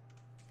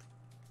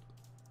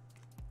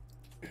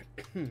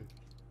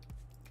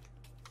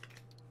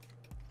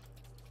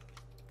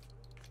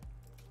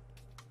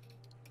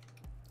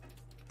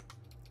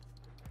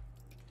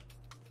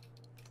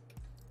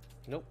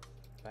 Nope.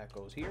 That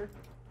goes here.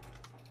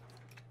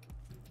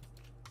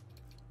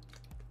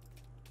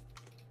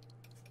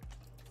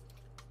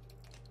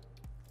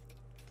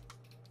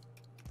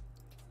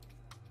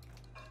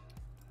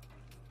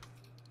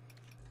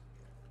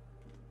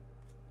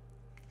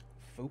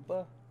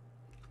 Fupa?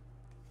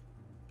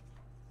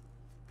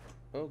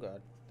 Oh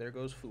god, there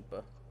goes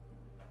Fupa.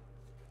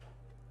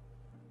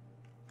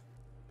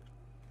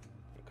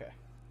 Okay.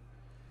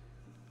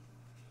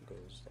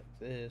 Goes like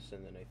this,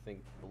 and then I think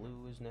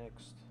blue is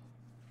next.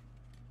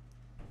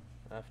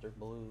 After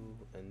blue,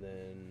 and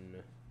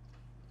then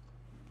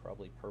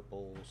probably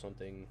purple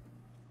something.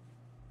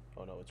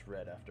 Oh no, it's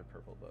red after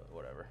purple, but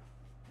whatever.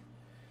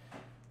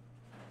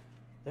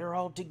 They're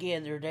all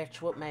together,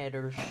 that's what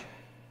matters.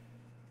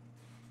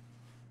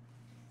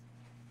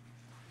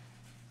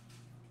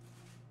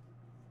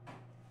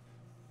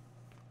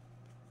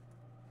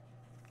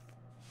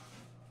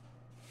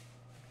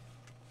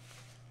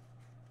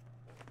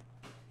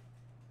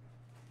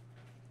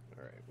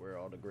 Alright, where are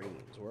all the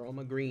greens? Where are all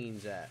my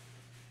greens at?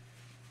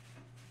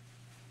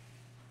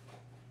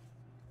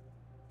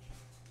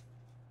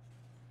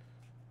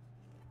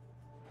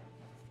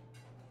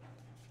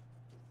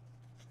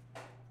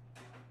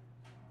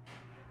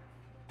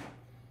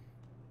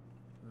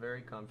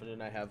 Very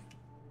confident I have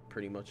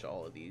pretty much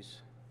all of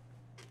these.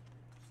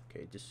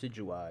 Okay,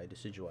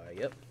 Decidueye,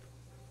 yep.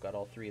 Got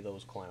all three of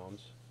those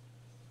clowns.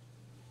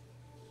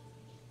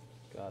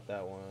 Got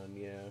that one,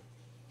 yeah.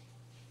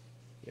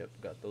 Yep,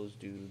 got those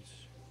dudes.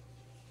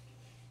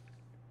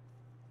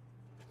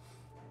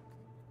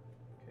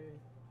 Okay.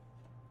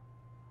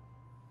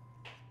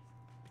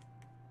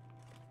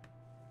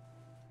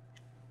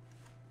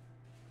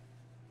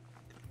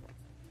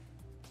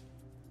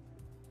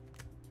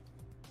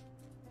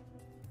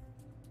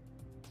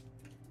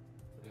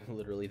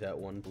 Literally that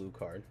one blue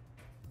card.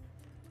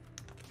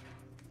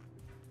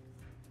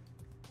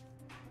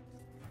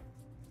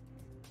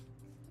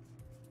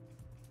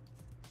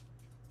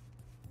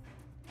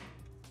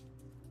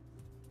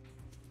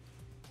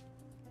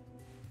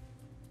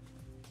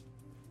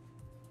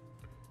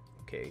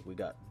 Okay, we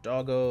got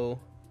Doggo,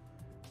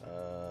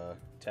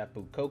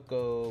 Tapu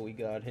Koko, we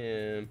got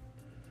him.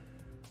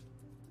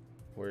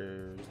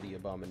 Where's the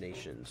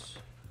Abominations?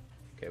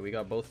 Okay, we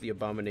got both the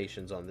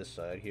Abominations on this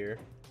side here.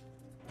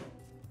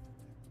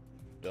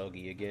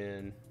 Doggy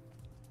again.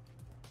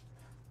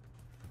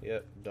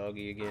 Yep,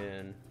 Doggy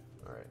again.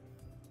 Alright.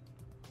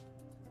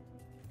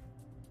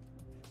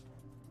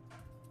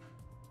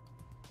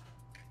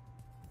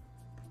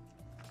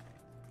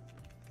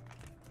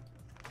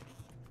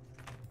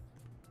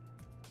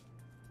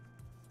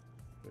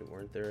 Wait,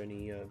 weren't there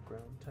any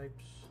ground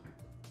types?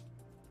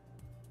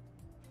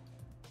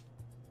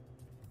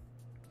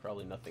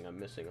 Probably nothing I'm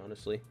missing,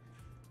 honestly.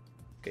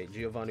 Okay,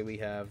 Giovanni we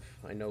have.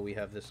 I know we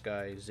have this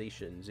guy,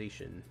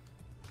 Zacian.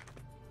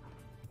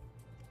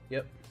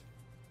 Yep.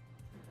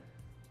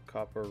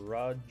 Copper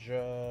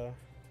Raja,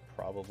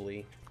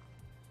 probably.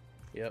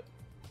 Yep.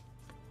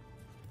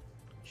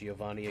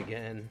 Giovanni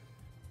again.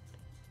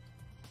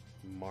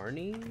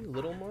 Marnie?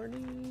 Little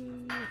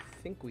Marnie? I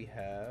think we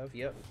have.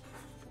 Yep.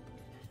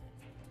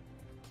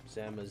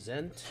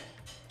 Zamazent.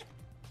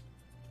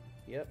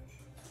 Yep.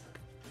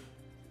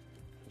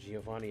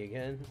 Giovanni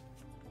again.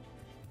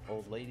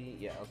 Old lady.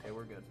 Yeah, okay,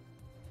 we're good.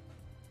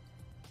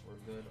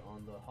 We're good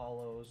on the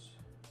hollows.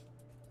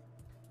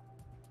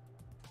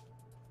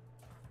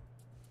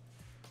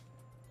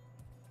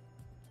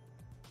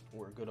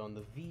 We're good on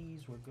the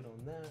V's. We're good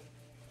on that.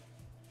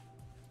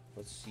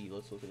 Let's see.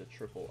 Let's look at the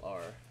triple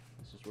R.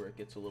 This is where it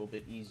gets a little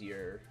bit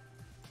easier.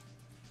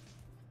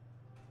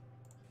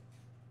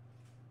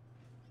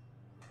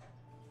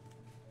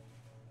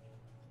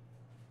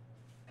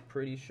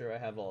 Pretty sure I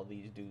have all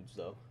these dudes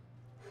though.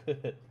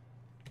 Let's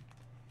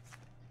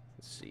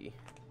see.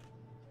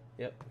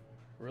 Yep.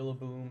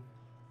 Rillaboom.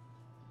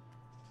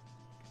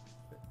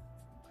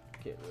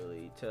 Can't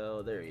really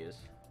tell. There he is.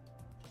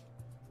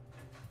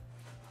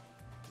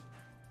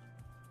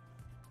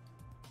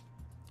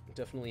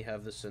 Definitely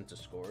have the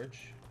Centiskorch.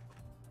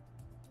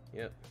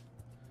 Yep.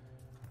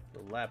 The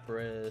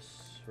Lapras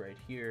right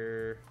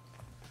here.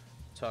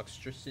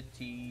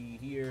 Toxtricity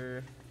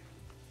here.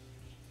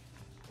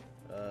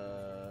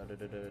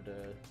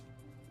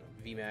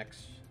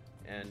 VMAX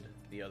and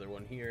the other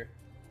one here.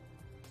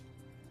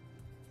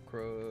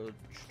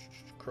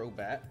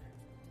 Crobat.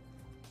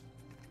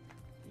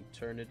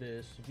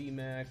 Eternatus,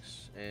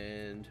 VMAX,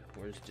 and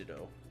where's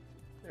Ditto?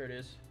 There it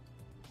is.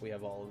 We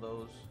have all of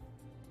those.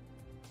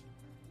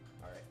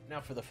 Alright,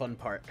 now for the fun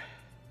part.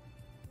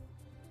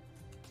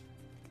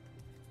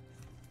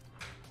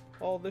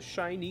 All the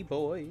shiny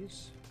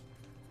boys.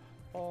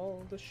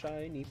 All the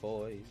shiny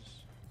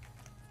boys.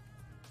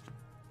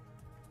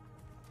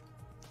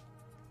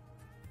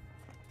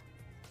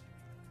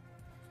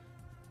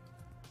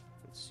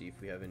 Let's see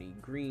if we have any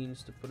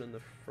greens to put in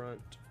the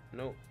front.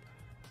 Nope.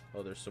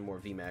 Oh, there's some more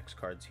VMAX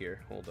cards here.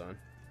 Hold on.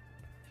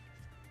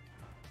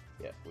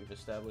 Yeah, we've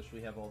established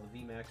we have all the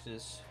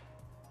VMAXs.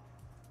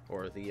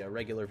 Or the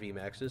regular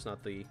VMAXs,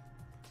 not the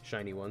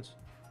shiny ones.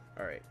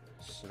 Alright,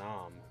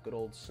 Snom. Good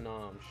old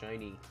Snom.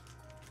 Shiny.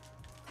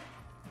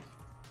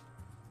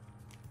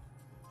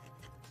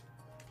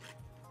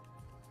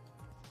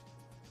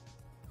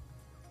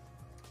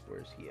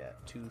 Where's he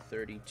at?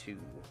 232.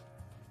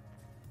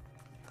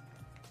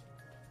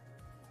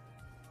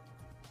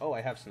 Oh, I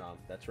have Snom.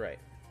 That's right.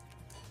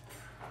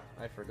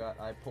 I forgot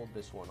I pulled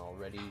this one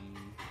already.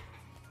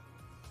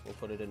 We'll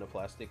put it in a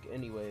plastic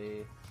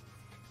anyway.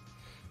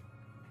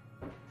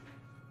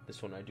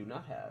 This one I do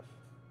not have.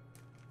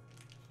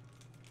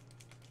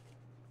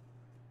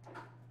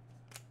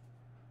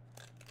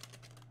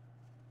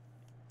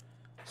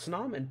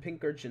 Snom and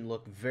Pink Urchin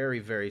look very,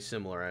 very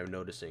similar, I'm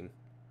noticing.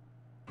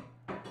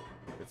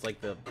 It's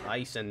like the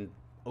ice and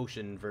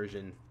ocean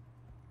version.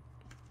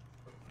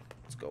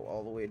 Let's go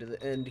all the way to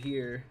the end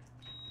here.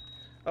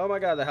 Oh my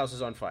god, the house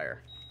is on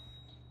fire.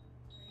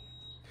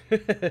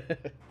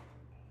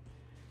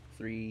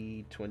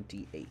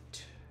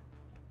 328.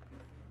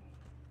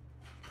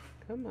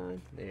 Come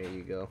on. There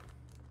you go.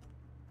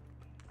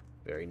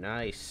 Very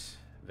nice.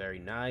 Very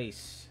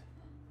nice.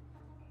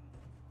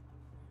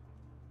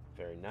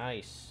 Very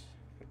nice.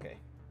 Okay.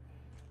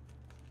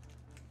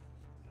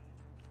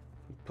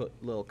 Put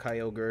little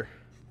Kyogre.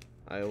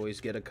 I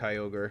always get a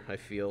Kyogre, I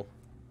feel,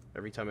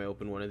 every time I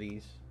open one of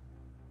these.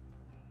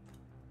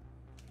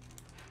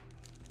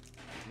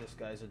 This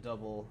guy's a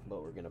double,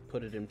 but we're gonna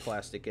put it in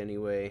plastic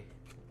anyway.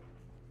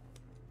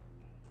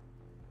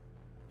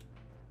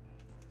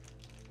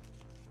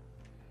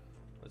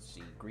 Let's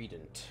see,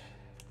 Greedent.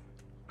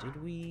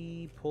 Did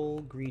we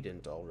pull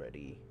Greedent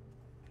already?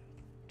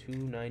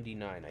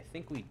 299. I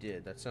think we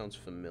did. That sounds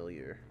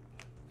familiar.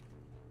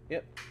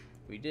 Yep,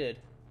 we did.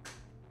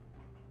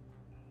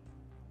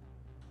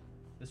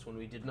 This one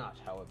we did not,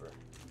 however.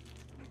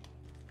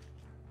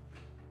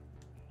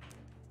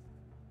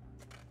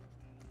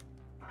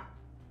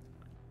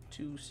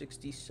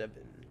 $267.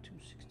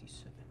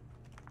 $267.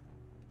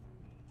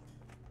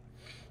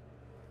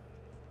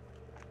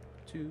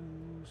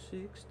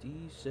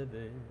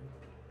 $267.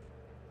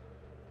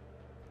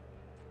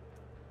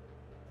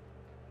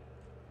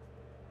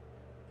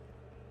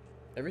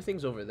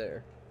 Everything's over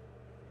there.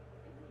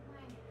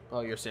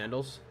 Oh, your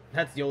sandals?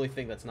 That's the only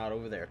thing that's not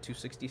over there.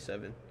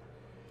 267.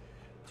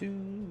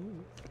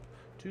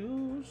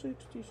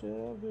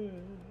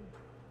 267.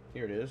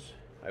 Here it is.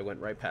 I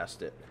went right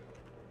past it.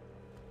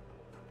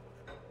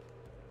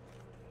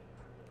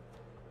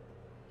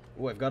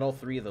 Oh, I've got all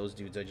three of those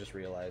dudes, I just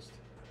realized.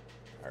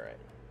 Alright.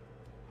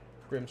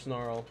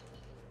 Grimmsnarl.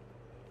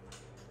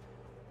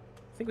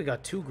 I think we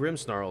got 2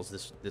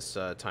 Grimmsnarls this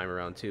time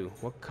around, too.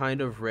 What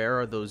kind of rare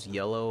are those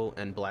yellow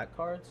and black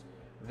cards?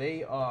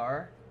 They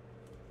are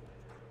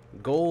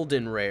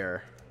golden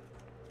rare.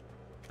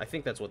 I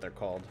think that's what they're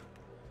called.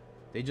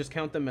 They just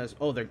count them as...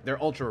 Oh,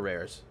 they're ultra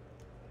rares.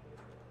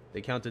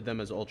 They counted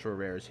them as ultra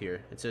rares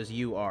here. It says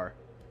UR.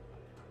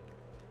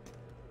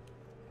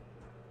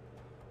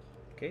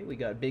 Okay, we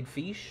got Big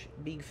Fish.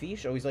 Big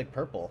Fish. Oh, he's like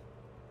purple.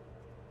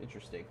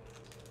 Interesting.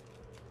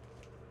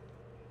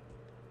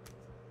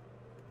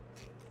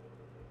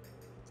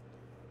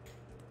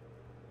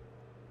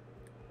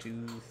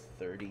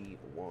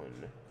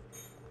 $231.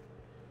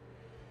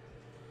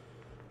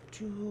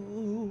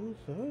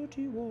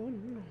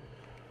 $231.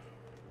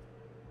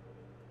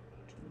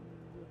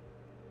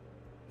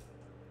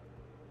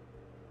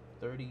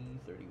 30,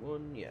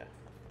 31, yeah.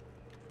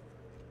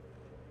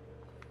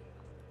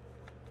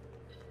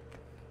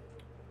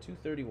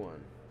 231.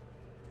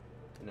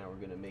 Now we're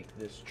gonna make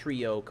this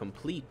trio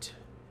complete.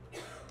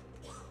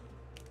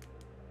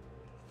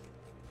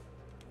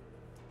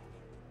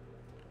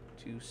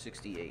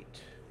 $268.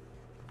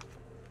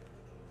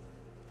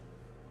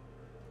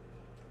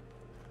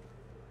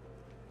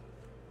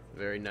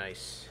 Very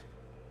nice.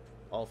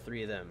 All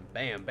 3 of them.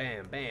 Bam,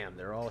 bam, bam.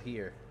 They're all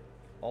here.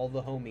 All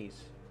the homies.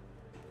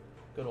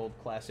 Good old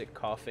classic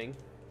coughing.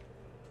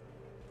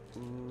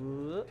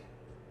 Ooh.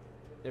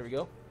 There we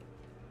go.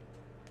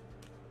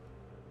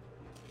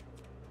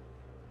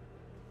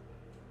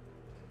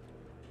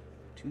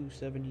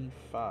 $275.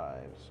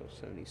 So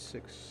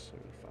 76,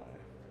 75.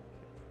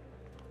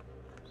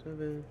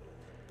 7.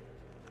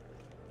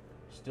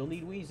 Still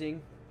need Weezing.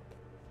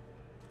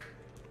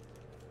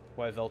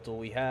 Yveltal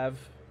we have.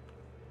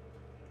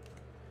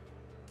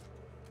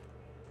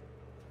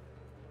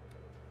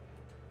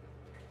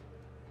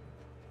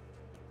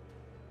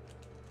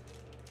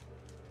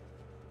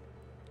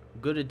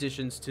 good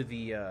additions to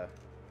the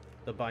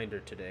binder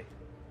today.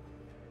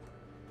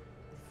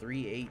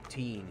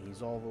 318.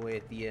 He's all the way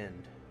at the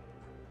end.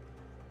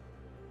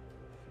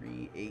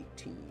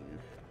 318.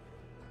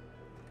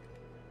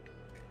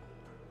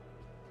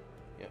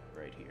 Yep,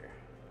 right here.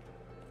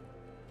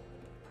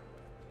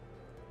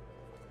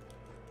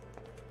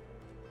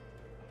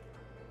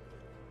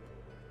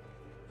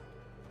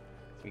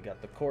 We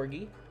got the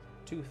Corgi,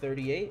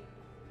 238.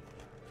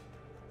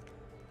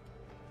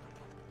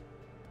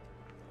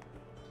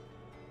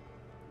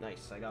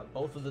 Nice, I got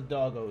both of the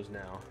doggos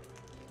now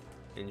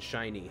in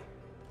shiny.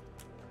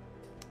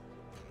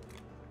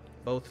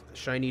 Both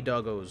shiny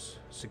doggos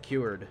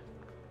secured.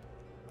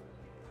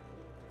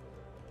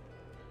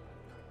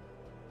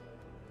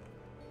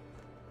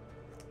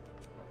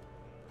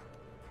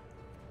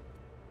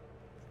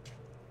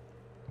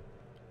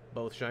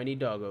 Both shiny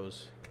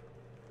doggos.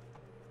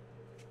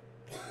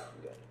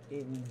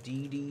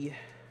 Indeedee.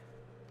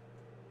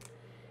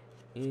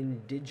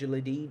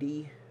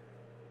 Indigiladee.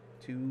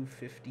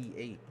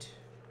 258.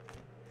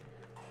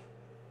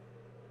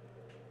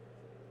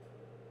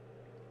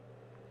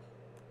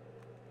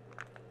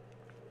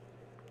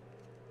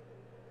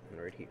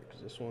 And right here,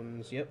 because this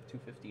one's, yep,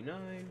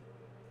 259.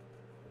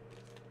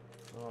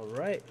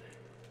 Alright.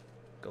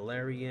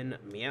 Galarian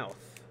Meowth.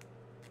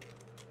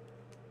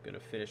 Gonna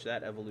finish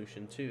that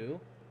evolution too.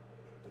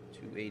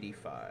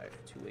 285.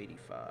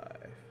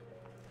 285.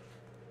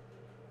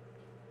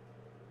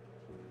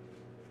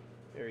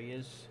 There he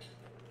is.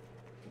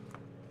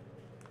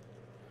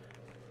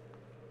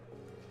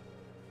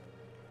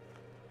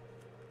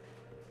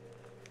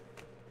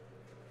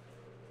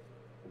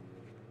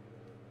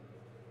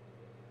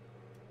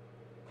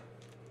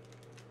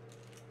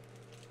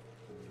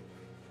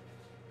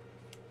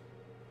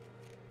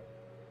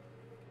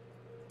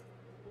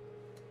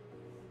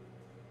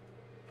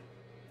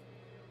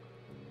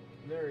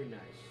 Very nice.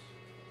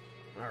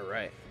 All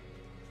right.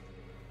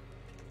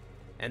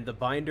 And the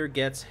binder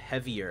gets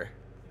heavier.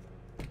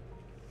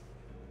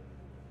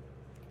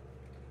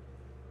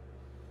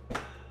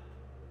 Okay.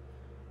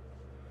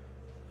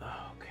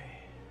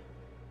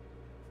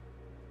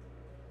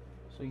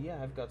 So yeah,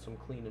 I've got some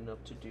cleaning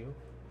up to do.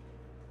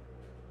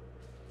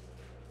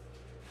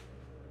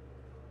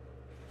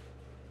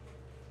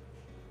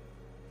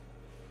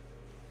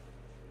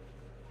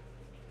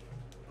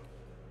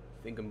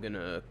 I think I'm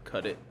gonna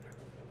cut it.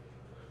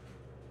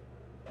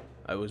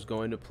 I was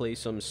going to play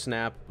some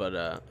Snap,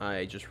 but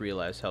I just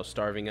realized how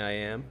starving I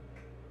am.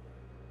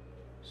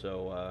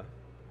 So,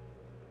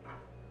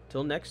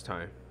 till next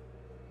time.